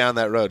sending us down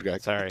that road,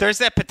 Greg. Sorry. There's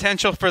that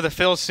potential for the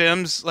Phil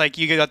Simms, like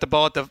you got the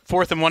ball at the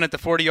 4th and 1 at the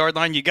 40-yard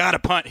line. You got to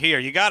punt here.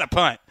 You got to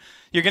punt.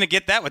 You're going to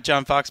get that with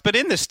John Fox. But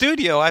in the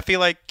studio, I feel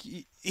like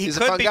he's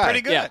could be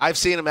pretty good. Yeah. I've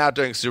seen him out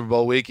during Super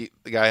Bowl week.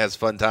 The guy has a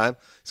fun time.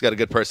 He's got a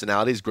good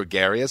personality. He's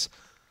gregarious.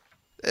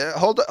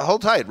 Hold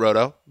tight,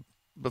 Roto,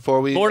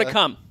 before we... More to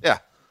come. Yeah.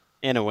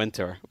 Anna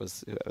Wintour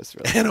was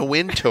really... Anna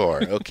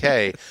Wintour,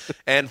 okay.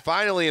 And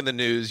finally in the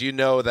news, you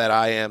know that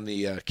I am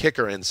the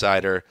kicker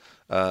insider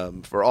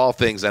for all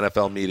things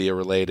NFL media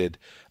related.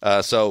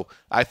 So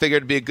I figured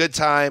it'd be a good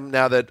time,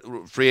 now that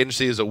free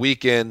agency is a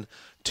week in,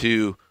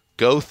 to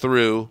go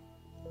through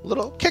a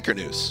little kicker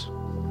news.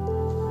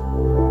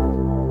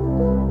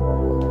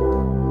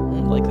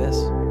 Like this.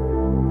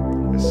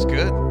 This is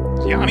good.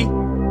 Yanni?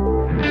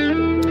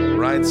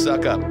 Ryan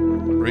Suckup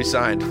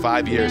re-signed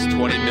 5 years,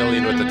 $20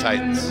 million with the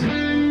Titans.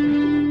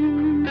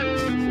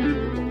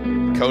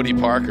 Cody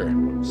Parker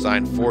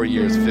signed 4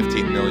 years,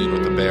 $15 million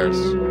with the Bears.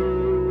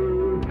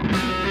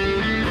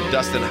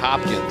 Dustin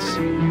Hopkins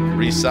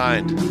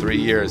re-signed 3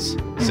 years,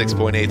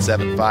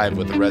 $6.875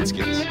 with the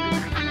Redskins.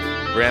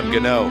 Graham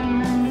Gano,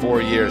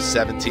 4 years,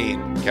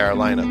 $17,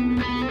 Carolina.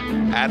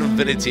 Adam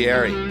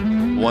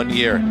Vinatieri, 1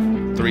 year,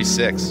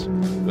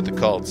 $3.6 with the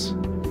Colts.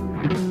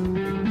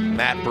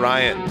 Matt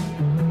Bryant,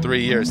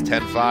 3 years,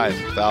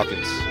 $10.5,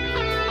 Falcons.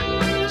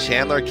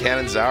 Chandler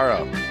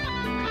Cannizzaro,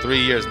 3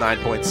 years,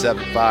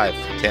 $9.75,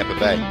 Tampa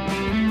Bay.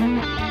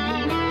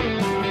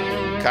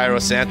 Cairo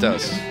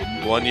Santos,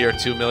 1 year,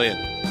 $2 million,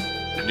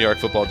 New York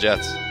Football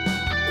Jets.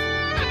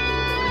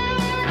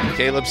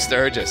 Caleb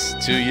Sturgis,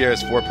 2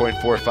 years,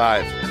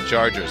 $4.45,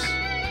 Chargers.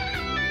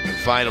 And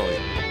finally,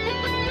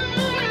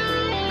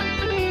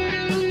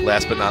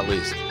 last but not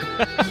least,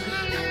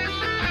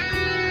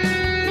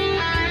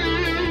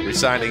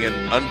 resigning an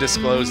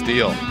undisclosed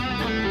deal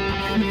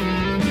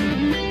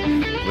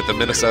with the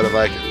Minnesota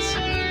Vikings.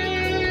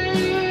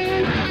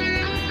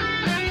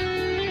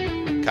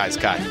 Kai's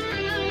Kai.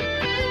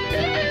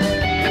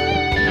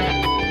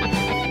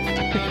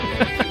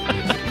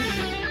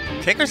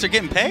 Kickers are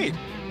getting paid.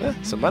 Yeah,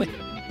 some money.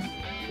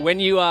 When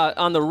you,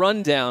 on the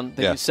rundown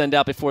that you send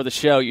out before the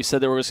show, you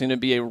said there was going to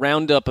be a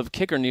roundup of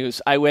kicker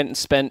news. I went and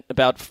spent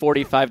about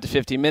 45 to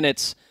 50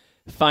 minutes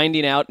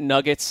finding out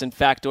nuggets and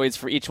factoids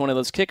for each one of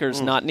those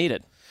kickers not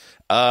needed.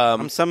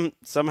 I'm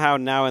somehow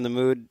now in the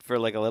mood for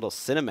like a little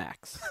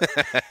Cinemax.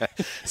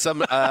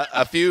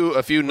 A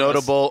few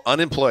notable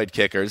unemployed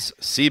kickers.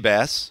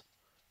 Seabass,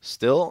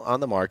 still on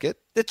the market.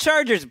 The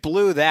Chargers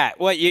blew that.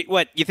 What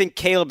you think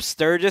Caleb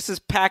Sturgis is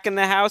packing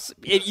the house?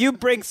 If you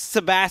bring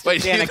Sebastian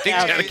Janikowski. You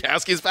think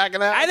Janikowski's packing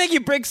the house? I think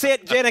you bring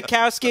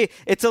Janikowski.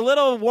 It's a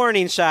little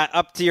warning shot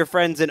up to your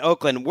friends in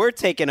Oakland. We're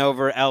taking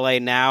over LA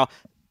now.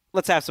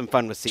 Let's have some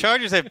fun with Seabass.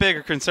 Chargers have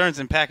bigger concerns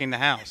than packing the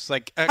house.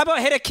 Like, how about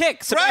hit a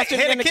kick? Sebastian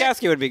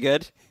Janikowski would be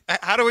good.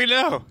 How do we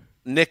know?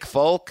 Nick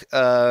Folk,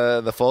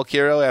 the folk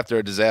hero, after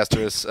a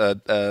disastrous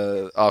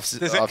off.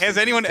 Has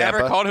anyone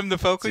ever called him the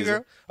folk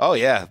hero? Oh,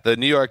 yeah. The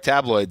New York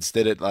tabloids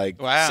did it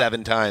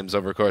 7 times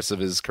over the course of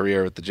his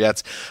career with the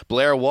Jets.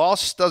 Blair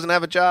Walsh doesn't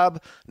have a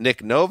job.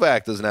 Nick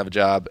Novak doesn't have a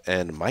job.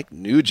 And Mike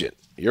Nugent,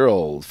 your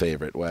old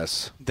favorite,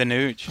 Wes. The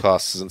Nuge.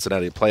 Cost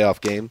Cincinnati a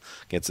playoff game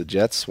against the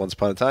Jets once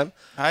upon a time.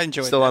 I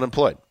enjoyed Still that.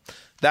 Unemployed.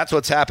 That's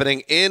what's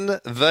happening in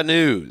the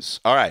news.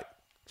 All right.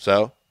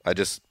 So I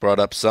just brought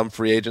up some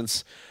free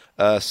agents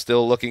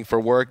still looking for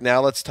work.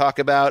 Now let's talk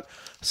about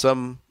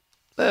some,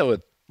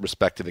 with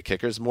respect to the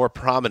kickers, more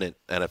prominent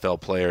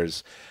NFL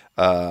players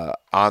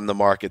on the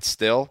market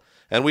still.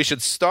 And we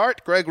should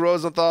start, Greg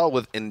Rosenthal,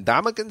 with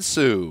Ndamukong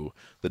Suh,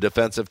 the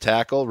defensive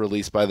tackle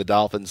released by the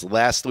Dolphins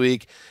last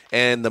week.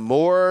 And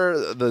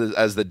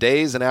as the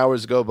days and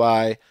hours go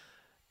by,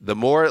 the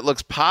more it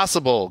looks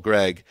possible,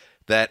 Greg,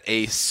 that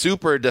a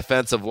super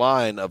defensive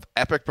line of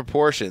epic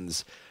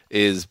proportions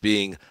is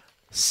being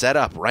set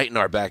up right in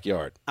our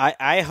backyard.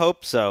 I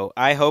hope so.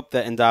 I hope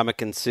that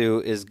Ndamukong Suh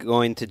is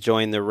going to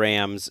join the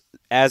Rams.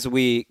 As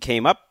we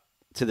came up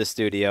to the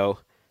studio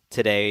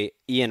today,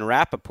 Ian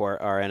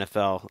Rappaport, our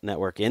NFL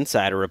Network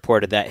insider,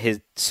 reported that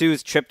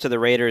Suh's trip to the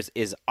Raiders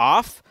is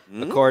off.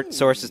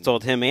 Sources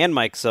told him and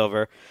Mike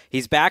Silver.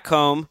 He's back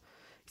home.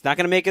 He's not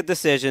going to make a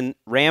decision.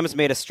 Rams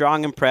made a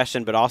strong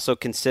impression, but also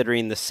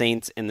considering the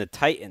Saints and the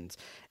Titans.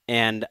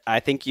 And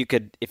I think you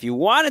could, if you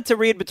wanted to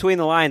read between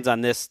the lines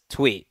on this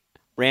tweet,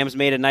 Rams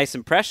made a nice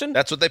impression.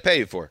 That's what they pay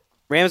you for.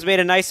 Rams made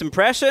a nice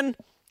impression.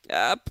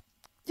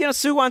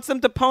 Suh wants them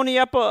to pony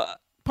up a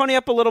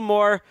little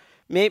more.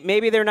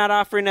 Maybe they're not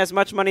offering as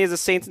much money as the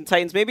Saints and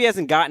Titans. Maybe he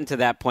hasn't gotten to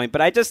that point.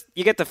 But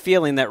you get the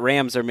feeling that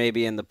Rams are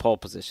maybe in the pole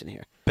position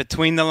here.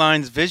 Between the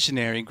lines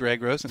visionary,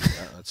 Greg Rosenthal.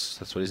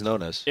 That's what he's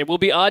known as. It will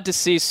be odd to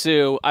see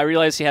Suh. I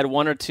realize he had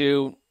 1 or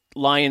 2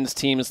 Lions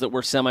teams that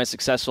were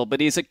semi-successful,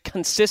 but he's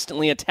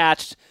consistently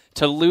attached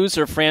to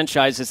loser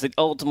franchises that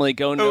ultimately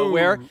go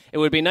nowhere. Ooh. It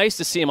would be nice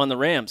to see him on the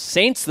Rams.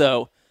 Saints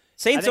or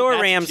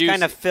Rams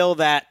kind of fill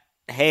that,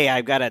 hey,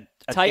 I've got a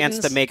chance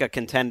to make a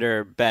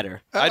contender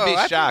better. I'd be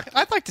shocked.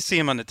 I'd like to see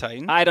him on the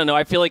Titans. I don't know.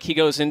 I feel like he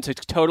goes into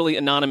totally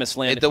anonymous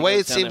land. The way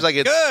it seems like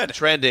it's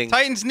trending.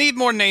 Titans need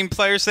more named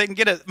players so they can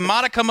get a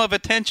modicum of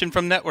attention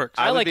from networks.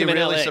 I would be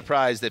really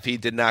surprised if he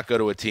did not go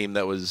to a team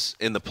that was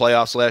in the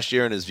playoffs last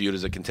year and is viewed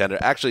as a contender.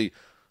 Actually,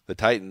 the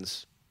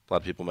Titans, a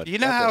lot of people might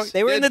know how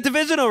they were in the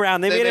divisional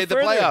round. They made it the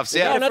playoffs.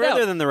 Yeah,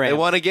 further than the Rams. They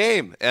won a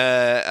game. He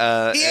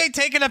ain't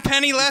taking a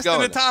penny less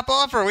than the top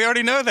offer. We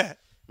already know that.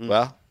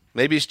 Well,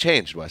 maybe he's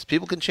changed, Wes.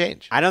 People can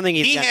change. I don't think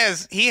he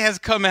has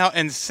come out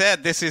and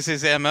said this is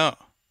his MO.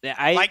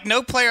 Like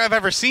no player I've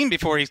ever seen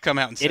before he's come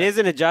out and said. It is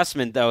an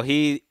adjustment, though.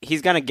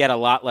 He's going to get a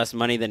lot less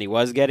money than he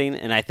was getting,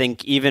 and I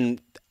think even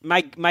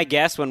my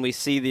guess when we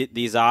see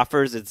these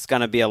offers, it's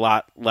going to be a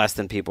lot less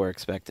than people are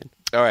expecting.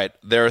 All right.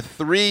 There are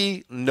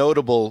 3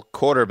 notable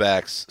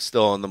quarterbacks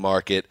still on the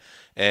market,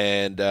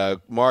 and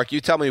Mark,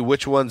 you tell me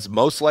which one's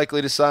most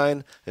likely to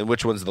sign and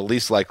which one's the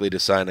least likely to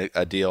sign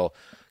a deal.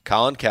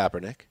 Colin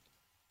Kaepernick.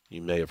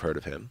 You may have heard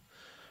of him,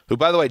 who,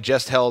 by the way,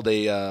 just held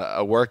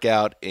a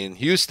workout in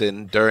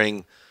Houston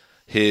during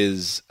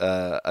his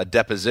a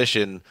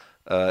deposition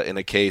in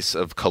a case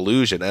of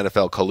collusion,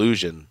 NFL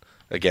collusion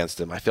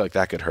against him. I feel like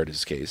that could hurt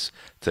his case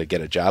to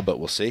get a job, but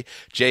we'll see.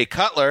 Jay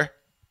Cutler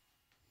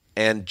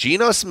and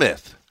Geno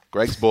Smith,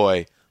 Greg's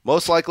boy,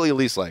 most likely,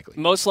 least likely?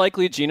 Most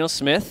likely Geno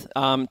Smith,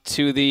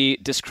 to the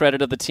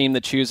discredit of the team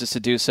that chooses to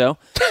do so.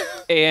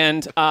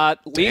 And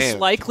least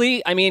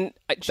likely, I mean...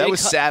 that was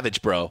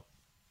savage, bro.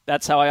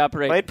 That's how I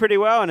operate. Played pretty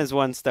well in his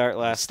one start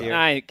last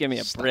year. Give me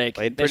a break.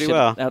 Played pretty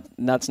well.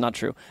 That's not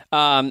true.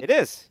 It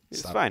is.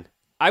 It's fine.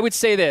 I would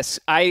say this.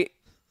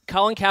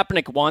 Colin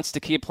Kaepernick wants to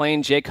keep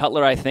playing. Jay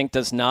Cutler, I think,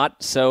 does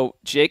not. So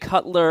Jay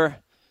Cutler,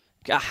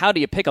 how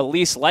do you pick a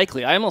least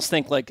likely? I almost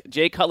think like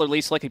Jay Cutler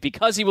least likely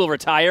because he will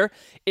retire.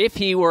 If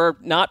he were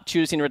not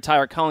choosing to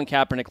retire, Colin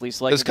Kaepernick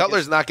least likely. Because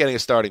Cutler's not getting a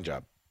starting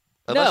job.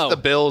 Unless the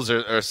Bills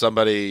or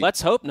somebody.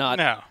 Let's hope not.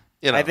 No.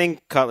 I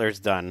think Cutler's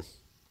done.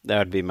 That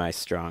would be my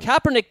strong.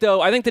 Kaepernick, though,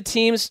 I think the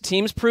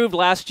teams proved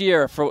last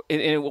year.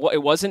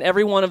 It wasn't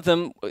every one of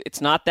them. It's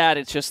not that.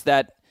 It's just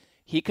that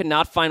he could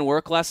not find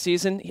work last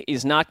season.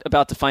 He's not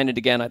about to find it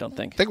again, I don't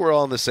think. I think we're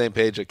all on the same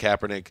page that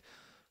Kaepernick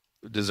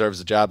deserves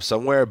a job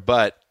somewhere,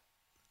 but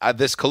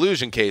this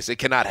collusion case, it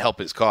cannot help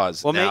his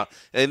cause now.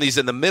 And he's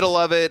in the middle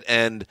of it,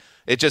 and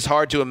it's just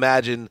hard to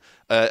imagine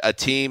a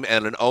team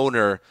and an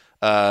owner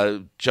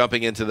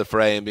jumping into the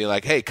fray and being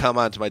like, hey, come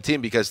on to my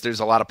team, because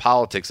there's a lot of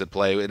politics at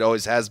play. It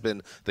always has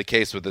been the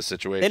case with this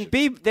situation.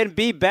 Then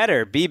be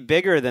better. Be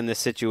bigger than the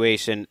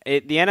situation.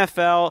 The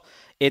NFL,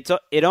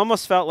 it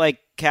almost felt like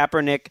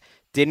Kaepernick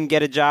didn't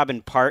get a job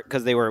in part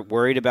because they were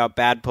worried about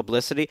bad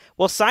publicity.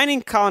 Well,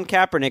 signing Colin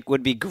Kaepernick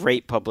would be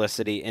great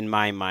publicity in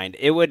my mind.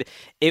 It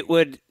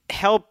would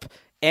help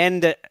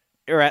end,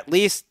 or at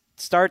least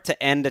start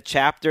to end, a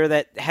chapter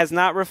that has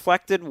not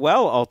reflected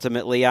well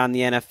ultimately on the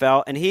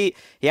NFL, and he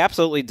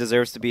absolutely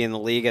deserves to be in the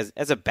league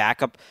as a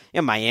backup.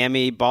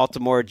 Miami,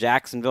 Baltimore,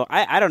 Jacksonville.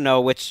 I don't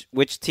know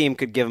which team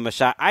could give him a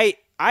shot. I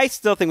I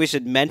still think we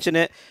should mention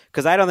it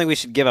because I don't think we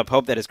should give up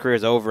hope that his career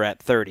is over at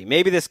 30.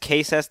 Maybe this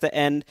case has to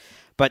end.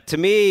 But to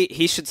me,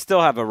 he should still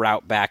have a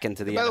route back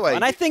into the NFL.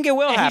 And I think it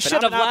will happen. He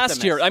should have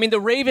last year. I mean, the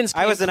Ravens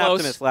came I was an close,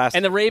 optimist last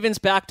and the Ravens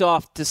backed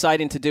off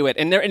deciding to do it.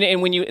 And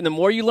the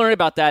more you learn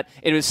about that,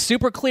 it was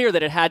super clear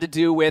that it had to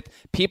do with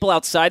people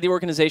outside the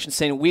organization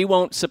saying, we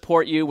won't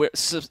support you. We're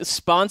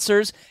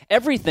sponsors,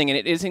 everything.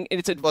 And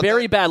it's a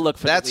very bad look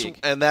for the league.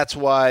 And that's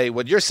why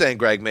what you're saying,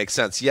 Greg, makes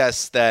sense.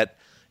 Yes, that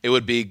it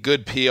would be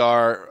good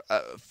PR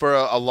for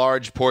a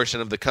large portion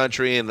of the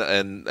country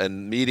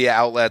and media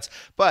outlets.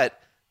 But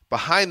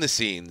behind the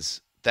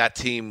scenes, that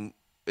team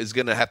is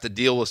going to have to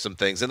deal with some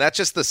things. And that's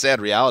just the sad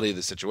reality of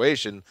the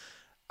situation.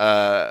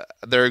 There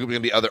are going to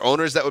be other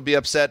owners that would be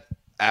upset,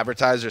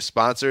 advertisers,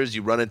 sponsors.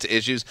 You run into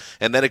issues.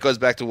 And then it goes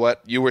back to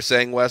what you were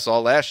saying, Wes,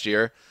 all last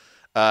year.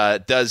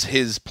 Does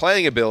his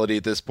playing ability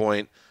at this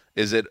point,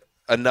 is it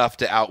enough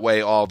to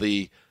outweigh all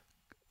the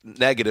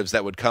negatives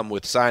that would come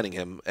with signing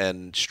him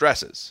and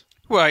stresses?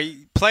 Well,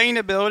 playing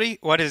ability,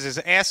 what is his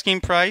asking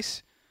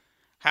price?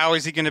 How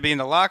is he going to be in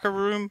the locker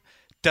room?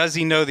 Does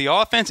he know the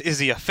offense? Is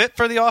he a fit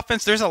for the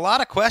offense? There's a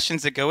lot of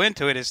questions that go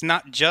into it. It's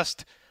not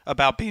just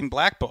about being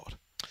blackballed.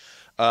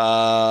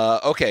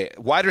 Okay,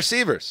 wide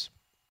receivers.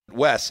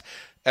 Wes,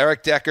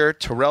 Eric Decker,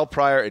 Terrell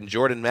Pryor, and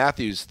Jordan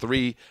Matthews,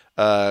 3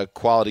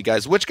 quality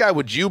guys. Which guy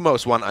would you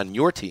most want on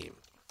your team?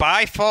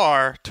 By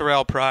far,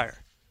 Terrell Pryor.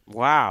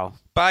 Wow.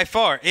 By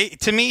far.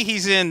 To me,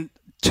 he's in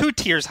 2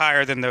 tiers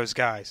higher than those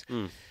guys.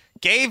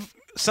 Gave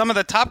some of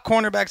the top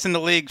cornerbacks in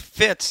the league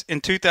fits in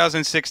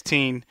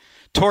 2016,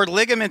 tore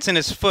ligaments in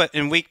his foot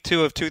in week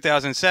 2 of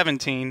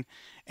 2017,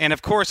 and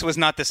of course was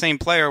not the same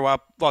player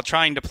while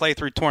trying to play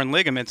through torn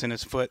ligaments in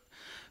his foot.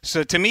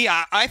 So to me,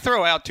 I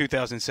throw out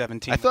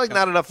 2017. I feel like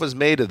not enough was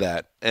made of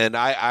that, and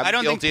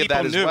I'm guilty of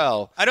that as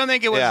well. I don't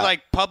think it was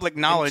like public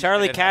knowledge. And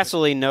Charlie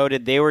Casserly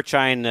noted they were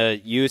trying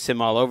to use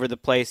him all over the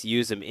place,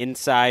 use him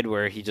inside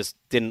where he just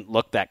didn't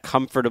look that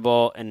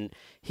comfortable, and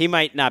he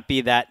might not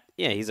be that.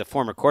 Yeah, he's a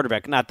former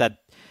quarterback, not that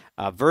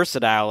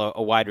versatile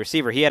a wide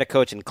receiver. He had a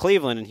coach in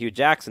Cleveland and Hugh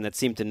Jackson that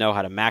seemed to know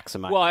how to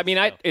maximize. Well, I mean,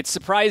 it's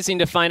surprising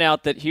to find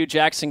out that Hugh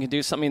Jackson can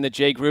do something that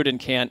Jay Gruden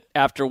can't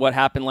after what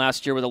happened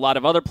last year with a lot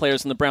of other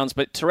players in the Browns.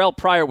 But Terrell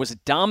Pryor was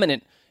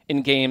dominant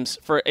in games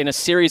in a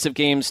series of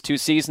games 2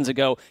 seasons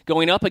ago,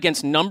 going up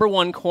against number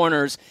 1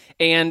 corners,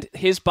 and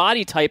his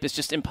body type is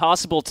just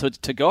impossible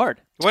to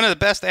guard. One of the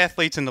best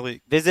athletes in the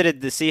league.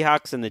 Visited the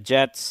Seahawks and the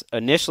Jets.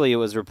 Initially, it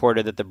was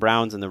reported that the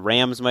Browns and the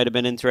Rams might have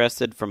been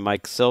interested from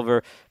Mike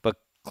Silver, but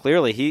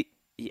clearly,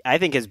 I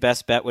think his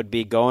best bet would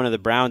be going to the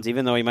Browns,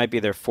 even though he might be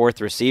their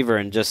 4th receiver,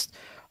 and just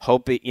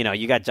hope,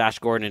 you got Josh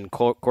Gordon and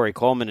Corey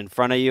Coleman in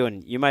front of you,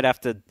 and you might have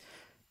to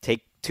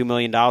take $2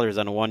 million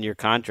on a 1-year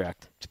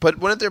contract. But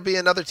wouldn't there be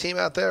another team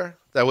out there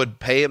that would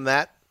pay him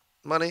that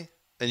money?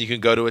 And you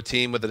can go to a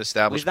team with an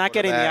established. He's not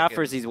getting the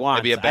offers he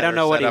wants. I don't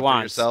know what he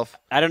wants.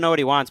 I don't know what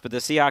he wants, but the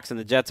Seahawks and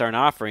the Jets aren't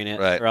offering it,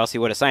 or else he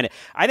would have signed it.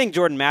 I think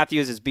Jordan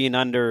Matthews is being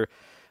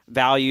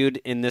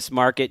undervalued in this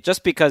market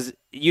just because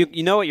you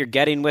know what you're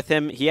getting with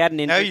him. He had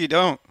an injury. No, you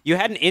don't. You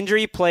had an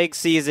injury-plagued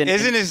season.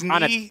 Isn't his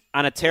knee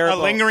on a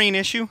terrible a lingering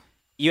issue?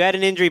 You had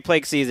an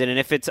injury-plagued season, and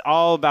if it's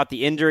all about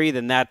the injury,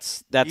 then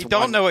that's you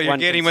don't know what you're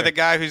getting with a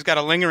guy who's got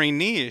a lingering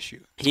knee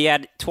issue. He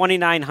had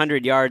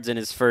 2,900 yards in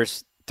his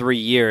first 3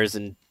 years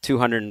and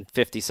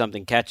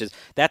 250-something catches.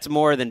 That's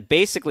more than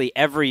basically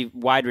every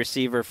wide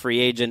receiver free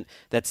agent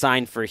that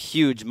signed for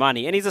huge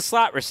money. And he's a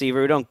slot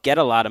receiver who don't get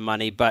a lot of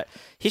money, but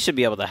he should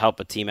be able to help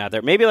a team out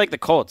there. Maybe like the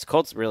Colts.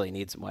 Colts really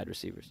need some wide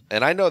receivers.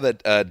 And I know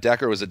that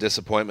Decker was a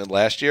disappointment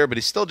last year, but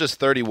he's still just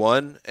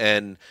 31,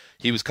 and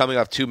he was coming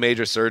off 2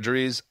 major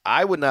surgeries.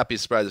 I would not be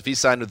surprised if he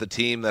signed with a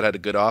team that had a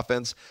good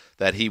offense,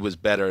 that he was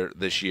better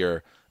this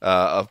year,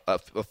 a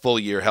full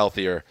year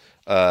healthier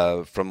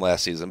from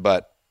last season.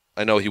 But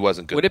I know he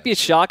wasn't good. Would it be a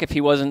shock if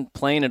he wasn't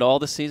playing at all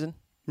this season?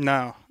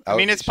 No. I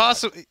mean, it's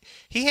possible.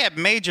 He had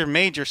major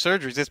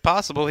surgeries. It's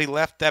possible he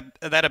left that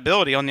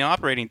ability on the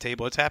operating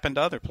table. It's happened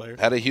to other players.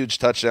 Had a huge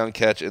touchdown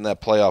catch in that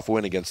playoff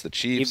win against the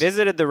Chiefs. He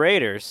visited the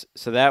Raiders,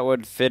 so that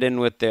would fit in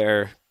with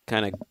their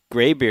kind of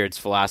graybeards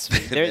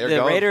philosophy.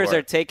 The Raiders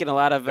are taking a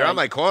lot of they're on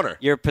my corner.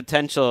 Your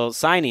potential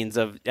signings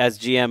as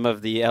GM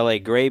of the LA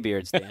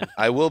Graybeards, Dan.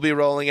 I will be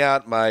rolling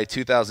out my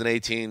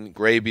 2018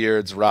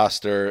 Graybeards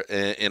roster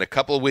in a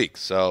couple of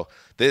weeks. So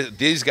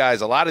these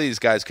guys, a lot of these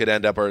guys could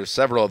end up, or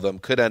several of them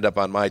could end up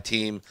on my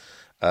team.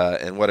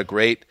 And what a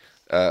great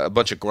a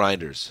bunch of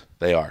grinders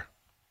they are.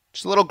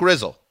 Just a little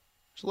grizzle.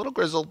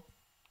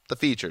 The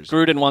features.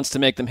 Gruden wants to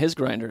make them his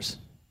grinders.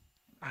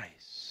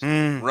 Nice.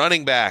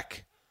 Running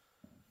back.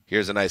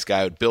 Here's a nice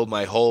guy I would build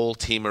my whole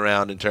team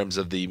around in terms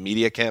of the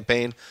media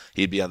campaign.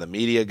 He'd be on the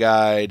media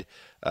guide.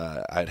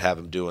 I'd have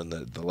him doing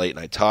the late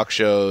night talk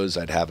shows.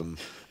 I'd have him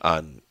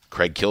on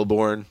Craig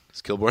Kilborn.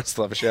 Does Kilborn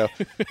still have a show?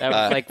 That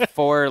was like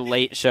 4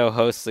 late show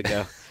hosts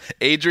ago.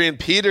 Adrian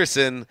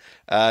Peterson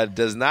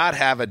does not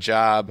have a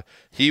job.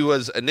 He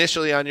was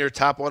initially on your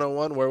top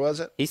 101. Where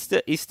was it? He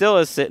still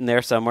is sitting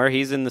there somewhere.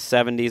 He's in the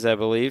 70s, I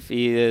believe.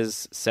 He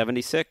is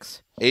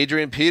 76.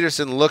 Adrian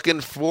Peterson looking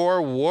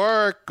for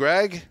work.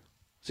 Greg,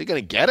 is he going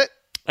to get it?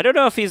 I don't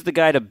know if he's the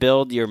guy to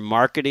build your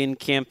marketing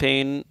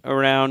campaign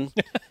around.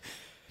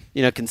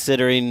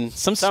 Considering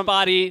some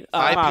spotty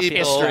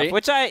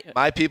history,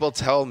 my people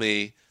tell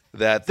me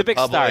that the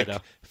public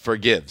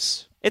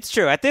forgives. It's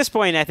true. At this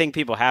point, I think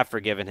people have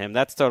forgiven him.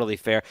 That's totally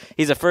fair.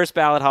 He's a first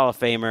ballot Hall of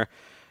Famer.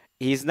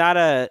 He's not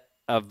a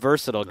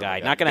versatile guy.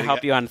 Not going to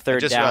help you on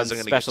third down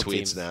special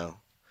teams now.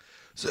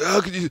 So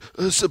how can you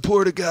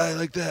support a guy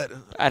like that?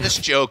 I'm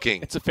just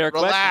joking. It's a fair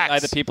question by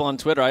the people on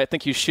Twitter. I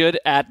think you should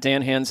at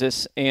Dan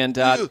Hansis and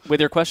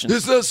with your questions.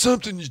 It's not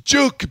something you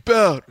joke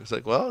about. It's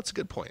like, well, it's a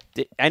good point.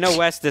 I know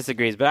Wes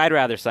disagrees, but I'd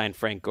rather sign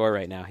Frank Gore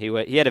right now.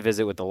 He had a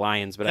visit with the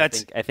Lions, but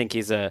I think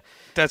he's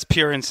that's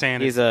pure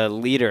insanity. He's a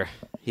leader.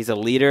 He's a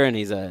leader, and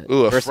he's a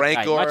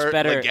Frank Gore, much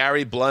better. Like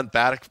Gary Blunt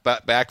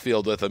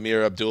backfield with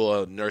Amir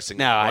Abdullah nursing.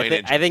 No,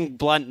 I think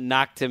Blunt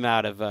knocked him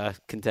out of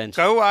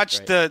contention. Go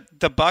watch the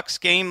Bucs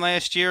game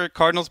last year,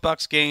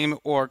 Cardinals-Bucs game,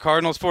 or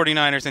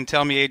Cardinals-49ers, and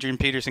tell me Adrian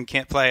Peterson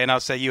can't play, and I'll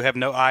say you have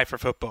no eye for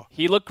football.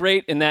 He looked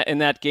great in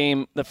that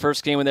game, the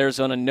first game with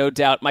Arizona, no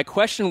doubt. My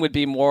question would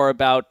be more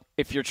about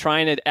if you're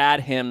trying to add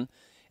him.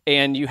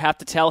 And you have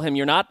to tell him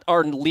you're not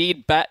our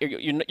lead back.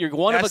 You're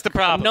one of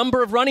a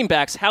number of running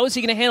backs. How is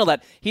he going to handle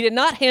that? He did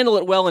not handle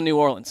it well in New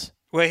Orleans.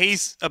 Well,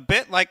 he's a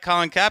bit like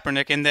Colin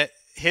Kaepernick in that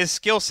his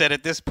skill set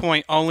at this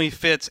point only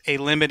fits a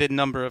limited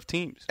number of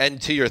teams. And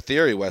to your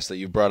theory, Wes, that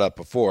you brought up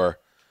before,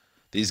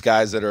 these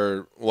guys that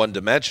are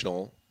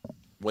one-dimensional,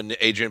 when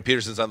Adrian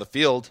Peterson's on the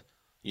field,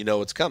 you know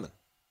what's coming.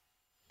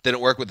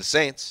 Didn't work with the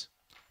Saints.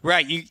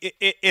 Right.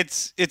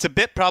 It's a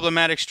bit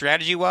problematic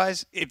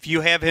strategy-wise. If you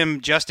have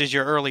him just as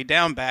your early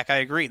down back, I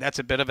agree. That's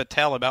a bit of a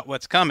tell about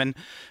what's coming.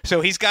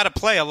 So he's got to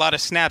play a lot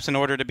of snaps in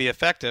order to be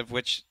effective,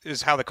 which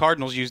is how the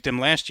Cardinals used him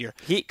last year.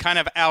 He kind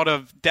of out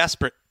of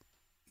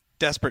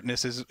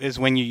desperateness is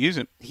when you use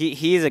him.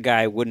 He's a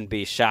guy I wouldn't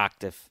be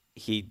shocked if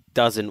he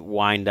doesn't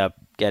wind up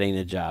getting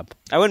a job.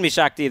 I wouldn't be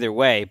shocked either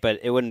way, but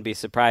it wouldn't be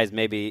surprised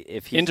maybe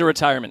if he's into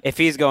retirement. If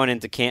he's going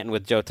into Canton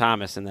with Joe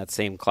Thomas in that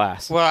same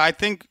class. Well, I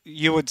think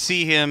you would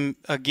see him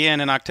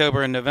again in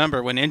October and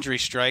November when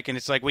injuries strike, and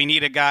it's like we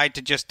need a guy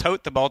to just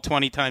tote the ball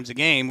 20 times a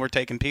game. We're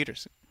taking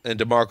Peterson. And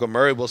DeMarco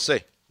Murray, we'll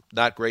see.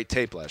 Not great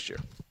tape last year,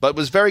 but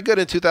was very good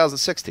in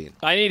 2016.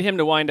 I need him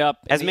to wind up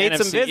in the made NFC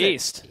some visits.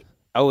 East.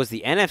 Oh, it was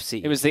the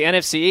NFC. It was the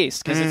NFC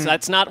East because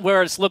that's not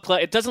where it's looked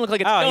like. It doesn't look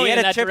like it's going he had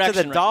in a that trip to the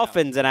direction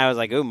Dolphins, and I was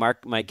like, "Ooh,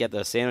 Mark might get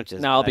those sandwiches."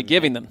 No, I'll be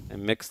giving them. I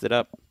mixed it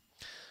up.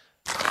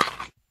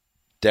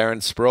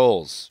 Darren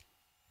Sproles,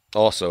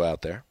 also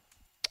out there.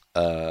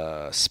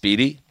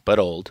 Speedy, but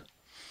old.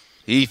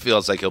 He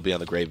feels like he'll be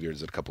on the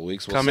graveyards in a couple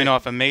weeks. Coming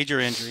off a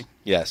major injury.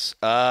 Yes.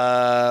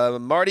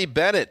 Marty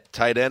Bennett,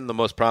 tight end, the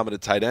most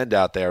prominent tight end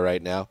out there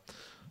right now.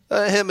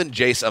 Him and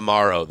Jace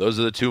Amaro. Those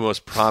are the two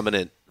most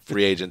prominent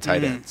free agent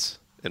tight ends.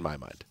 In my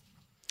mind.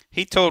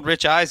 He told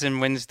Rich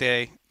Eisen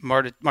Wednesday,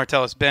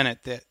 Martellus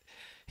Bennett, that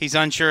he's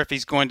unsure if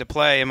he's going to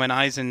play. And when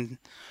Eisen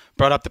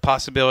brought up the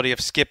possibility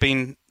of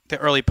skipping the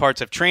early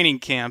parts of training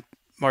camp,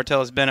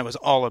 Martellus Bennett was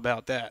all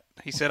about that.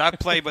 He said, I've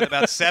played with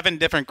about 7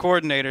 different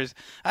coordinators.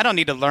 I don't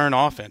need to learn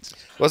offense.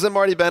 Wasn't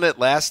Marty Bennett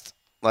last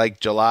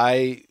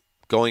July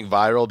going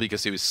viral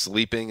because he was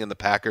sleeping in the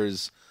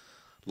Packers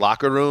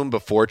locker room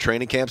before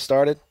training camp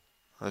started?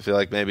 I feel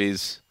like maybe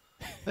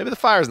the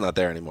fire's not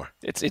there anymore.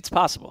 It's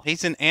possible.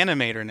 He's an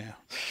animator now.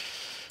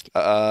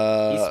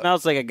 He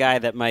smells like a guy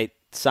that might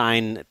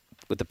sign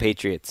with the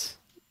Patriots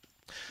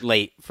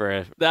late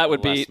for that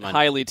would be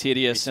highly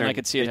tedious, and I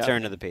could see it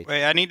return to the Patriots.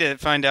 Wait, I need to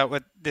find out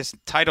what this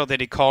title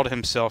that he called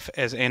himself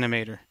as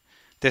animator.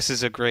 This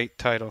is a great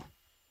title.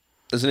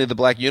 Isn't he the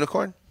Black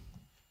Unicorn?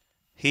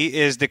 He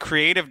is the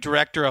creative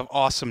director of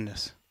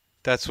awesomeness.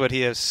 That's what he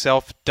has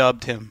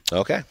self-dubbed him.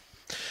 Okay.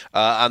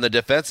 On the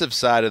defensive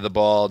side of the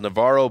ball,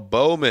 Navarro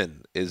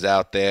Bowman is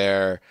out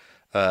there.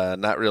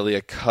 Not really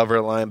a cover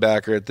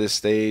linebacker at this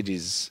stage.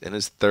 He's in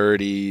his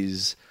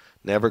 30s.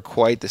 Never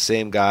quite the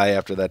same guy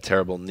after that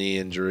terrible knee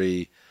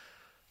injury.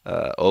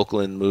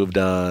 Oakland moved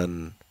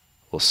on.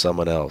 Will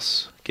someone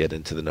else get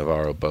into the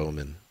Navarro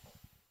Bowman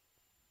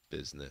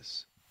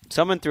business?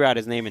 Someone threw out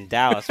his name in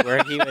Dallas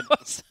where he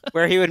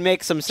would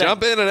make some sense.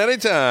 Jump in at any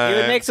time. He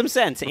would make some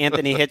sense.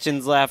 Anthony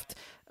Hitchens left.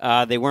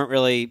 They weren't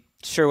really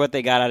sure what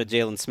they got out of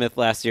Jalen Smith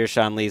last year.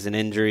 Sean Lee's an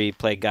injury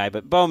play guy,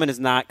 but Bowman is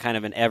not kind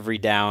of an every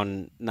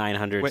down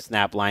 900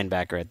 snap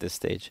linebacker at this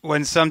stage.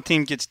 When some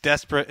team gets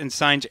desperate and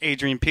signs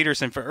Adrian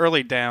Peterson for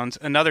early downs,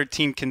 another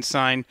team can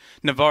sign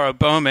Navarro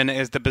Bowman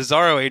as the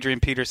bizarro Adrian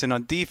Peterson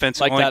on defense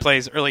who only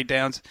plays early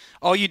downs.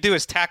 All you do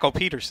is tackle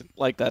Peterson.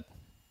 Like that.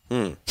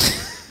 I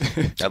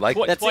like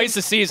that. Twice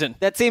a season.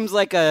 That seems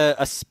like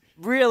a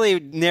really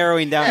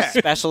narrowing down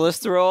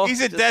specialist role. He's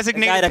a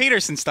designated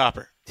Peterson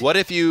stopper. What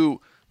if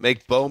you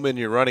make Bowman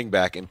your running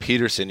back and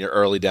Peterson your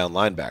early down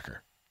linebacker?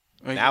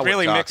 Now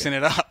really mixing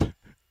it up.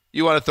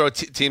 You want to throw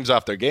teams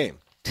off their game.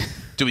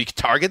 Do we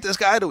target this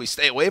guy? Do we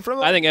stay away from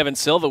him? I think Evan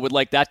Silva would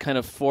like that kind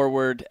of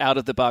forward,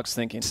 out-of-the-box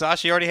thinking.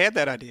 Sashi already had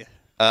that idea.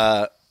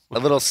 A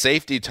little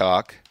safety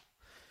talk.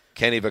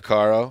 Kenny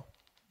Vaccaro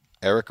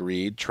Eric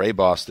Reed, Trey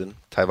Boston,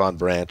 Tyvon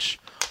Branch,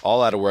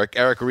 all out of work.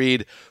 Eric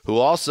Reed, who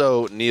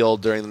also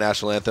kneeled during the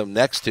national anthem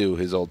next to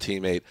his old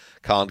teammate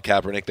Colin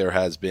Kaepernick. There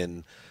has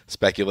been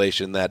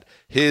speculation that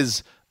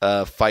his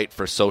fight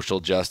for social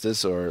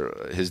justice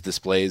or his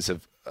displays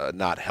have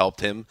not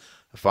helped him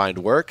find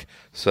work.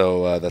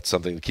 So that's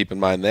something to keep in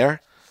mind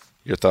there.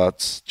 Your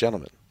thoughts,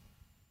 gentlemen?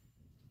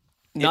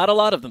 Not a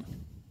lot of them.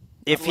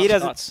 If he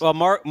doesn't,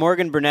 well,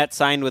 Morgan Burnett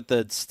signed with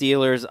the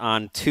Steelers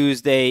on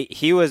Tuesday.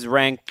 He was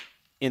ranked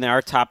in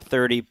our top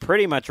 30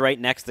 pretty much right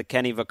next to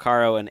Kenny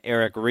Vaccaro and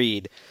Eric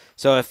Reed.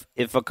 So if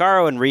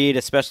Vaccaro and Reed,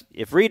 especially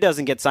if Reed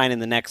doesn't get signed in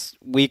the next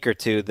week or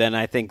two, then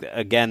I think,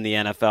 again, the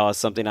NFL has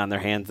something on their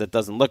hands that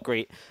doesn't look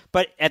great.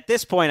 But at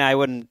this point, I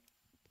wouldn't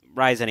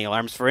raise any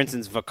alarms. For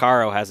instance,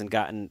 Vaccaro hasn't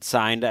gotten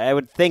signed. I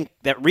would think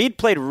that Reed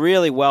played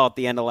really well at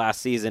the end of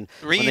last season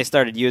when they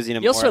started using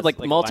him. He also more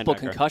had as, multiple linebacker.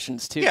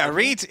 concussions too. Yeah,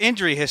 Reed's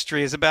injury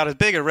history is about as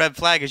big a red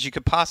flag as you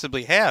could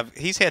possibly have.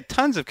 He's had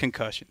tons of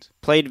concussions.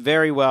 Played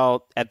very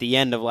well at the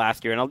end of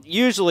last year, and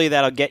usually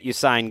that'll get you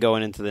signed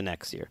going into the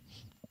next year.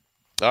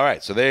 All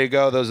right, so there you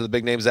go. Those are the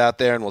big names out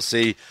there, and we'll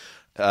see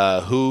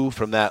who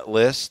from that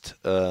list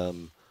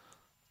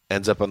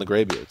ends up on the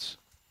Graybeards.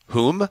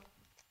 Whom?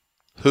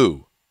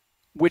 Who?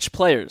 Which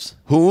players?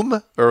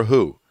 Whom or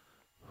who?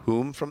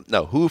 Who from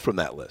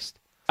that list?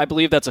 I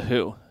believe that's a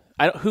who.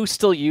 Who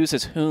still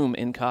uses whom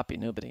in copy?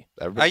 Nobody.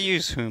 I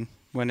use whom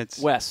when it's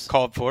Wes.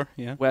 called for.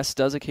 Yeah, Wes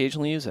does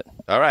occasionally use it.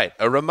 All right,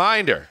 a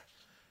reminder.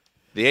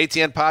 The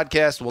ATN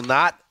podcast will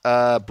not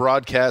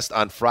broadcast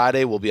on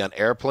Friday. We'll be on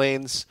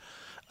airplanes.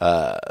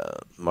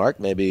 Mark,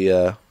 maybe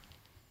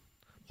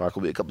Mark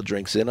will be a couple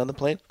drinks in on the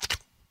plane.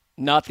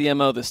 Not the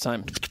MO this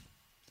time.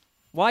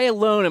 Why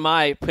alone am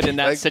I put in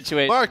that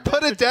situation? Mark,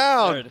 put it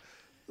down.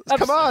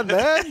 Come on,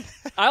 man.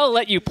 I'll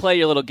let you play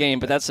your little game,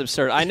 but that's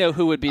absurd. I know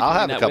who would be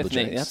doing that with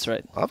me. That's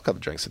right. I'll have a couple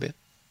drinks with you.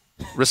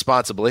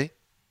 Responsibly.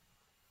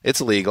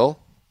 It's legal.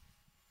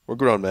 We're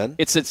grown men.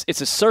 It's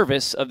a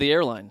service of the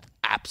airline.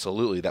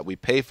 Absolutely, that we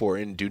pay for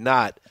and do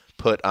not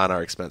put on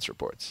our expense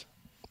reports.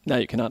 No,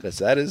 you cannot. Because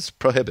that is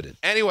prohibited.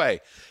 Anyway,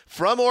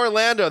 from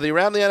Orlando, the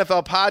Around the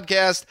NFL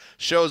podcast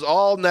shows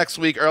all next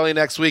week, early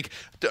next week.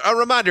 A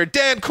reminder,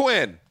 Dan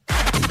Quinn,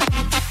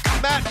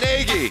 Matt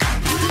Nagy,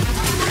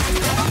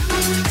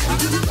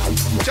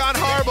 John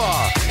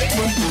Harbaugh,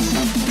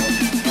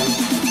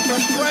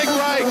 Frank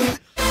Reich,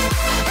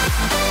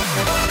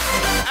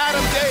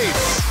 Adam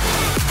Gase,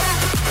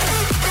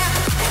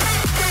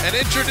 and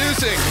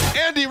introducing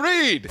Andy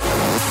Reid.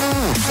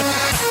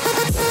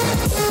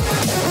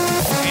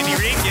 Andy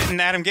Reid getting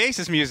Adam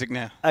Gase's music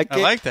now. I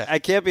like that. I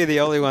can't be the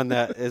only one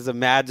that is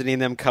imagining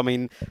them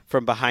coming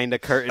from behind a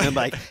curtain and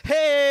like,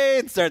 hey,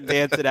 and start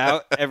dancing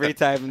out every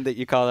time that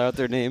you call out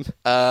their name.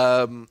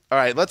 All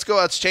right, let's go.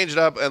 Let's change it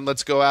up and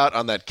let's go out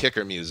on that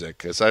kicker music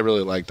because I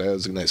really liked that. It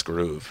was a nice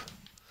groove.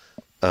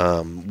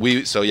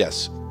 So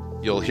yes,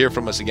 you'll hear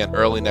from us again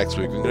early next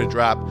week. We're going to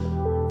drop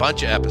a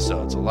bunch of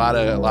episodes, a lot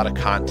of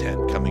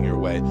content coming your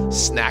way,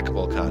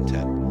 snackable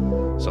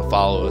content. So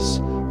follow us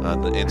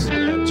on the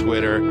Instagram,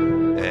 Twitter,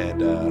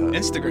 and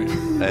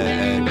Instagram.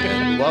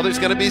 And well, there's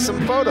going to be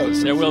some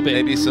photos. There will be.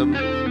 Maybe some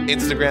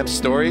Instagram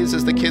stories,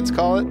 as the kids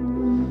call it.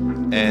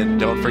 And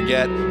don't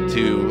forget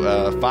to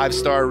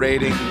 5-star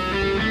rating,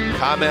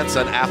 comments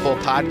on Apple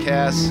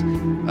Podcasts,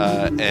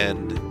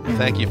 and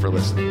thank you for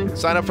listening.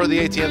 Sign up for the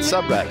ATN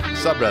subreddit,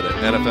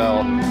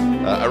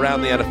 NFL,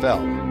 Around the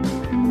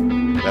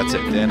NFL. That's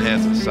it. Dan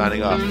Hansen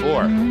signing off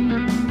for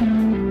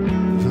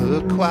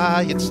The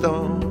Quiet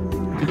Storm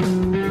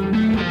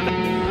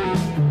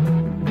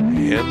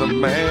and the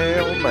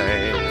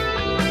Mailman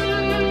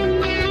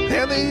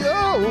and the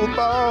Old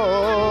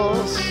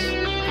Boss.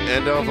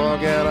 And don't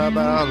forget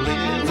about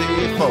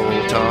Lindsay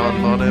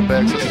Fulton, Money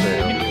Bags of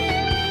Sale.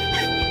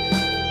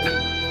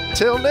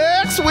 Till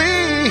next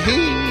week.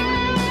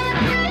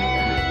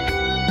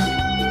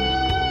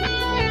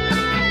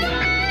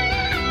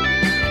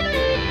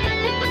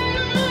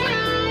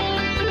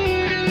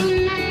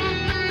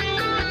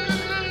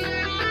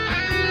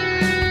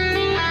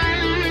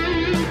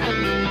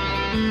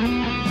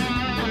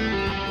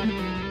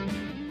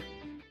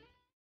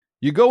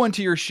 You go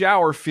into your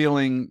shower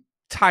feeling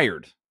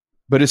tired,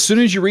 but as soon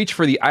as you reach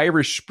for the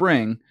Irish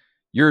Spring,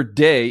 your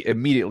day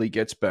immediately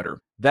gets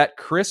better. That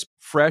crisp,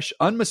 fresh,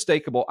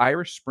 unmistakable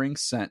Irish Spring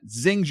scent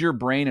zings your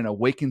brain and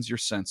awakens your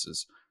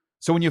senses.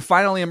 So when you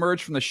finally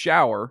emerge from the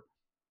shower,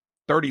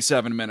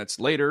 37 minutes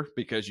later,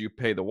 because you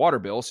pay the water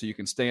bill so you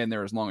can stay in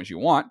there as long as you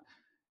want,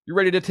 you're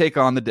ready to take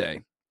on the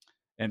day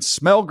and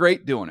smell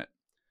great doing it.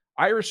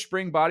 Irish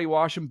Spring Body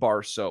Wash and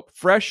Bar Soap.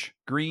 Fresh,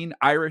 green,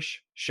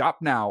 Irish. Shop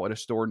now at a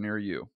store near you.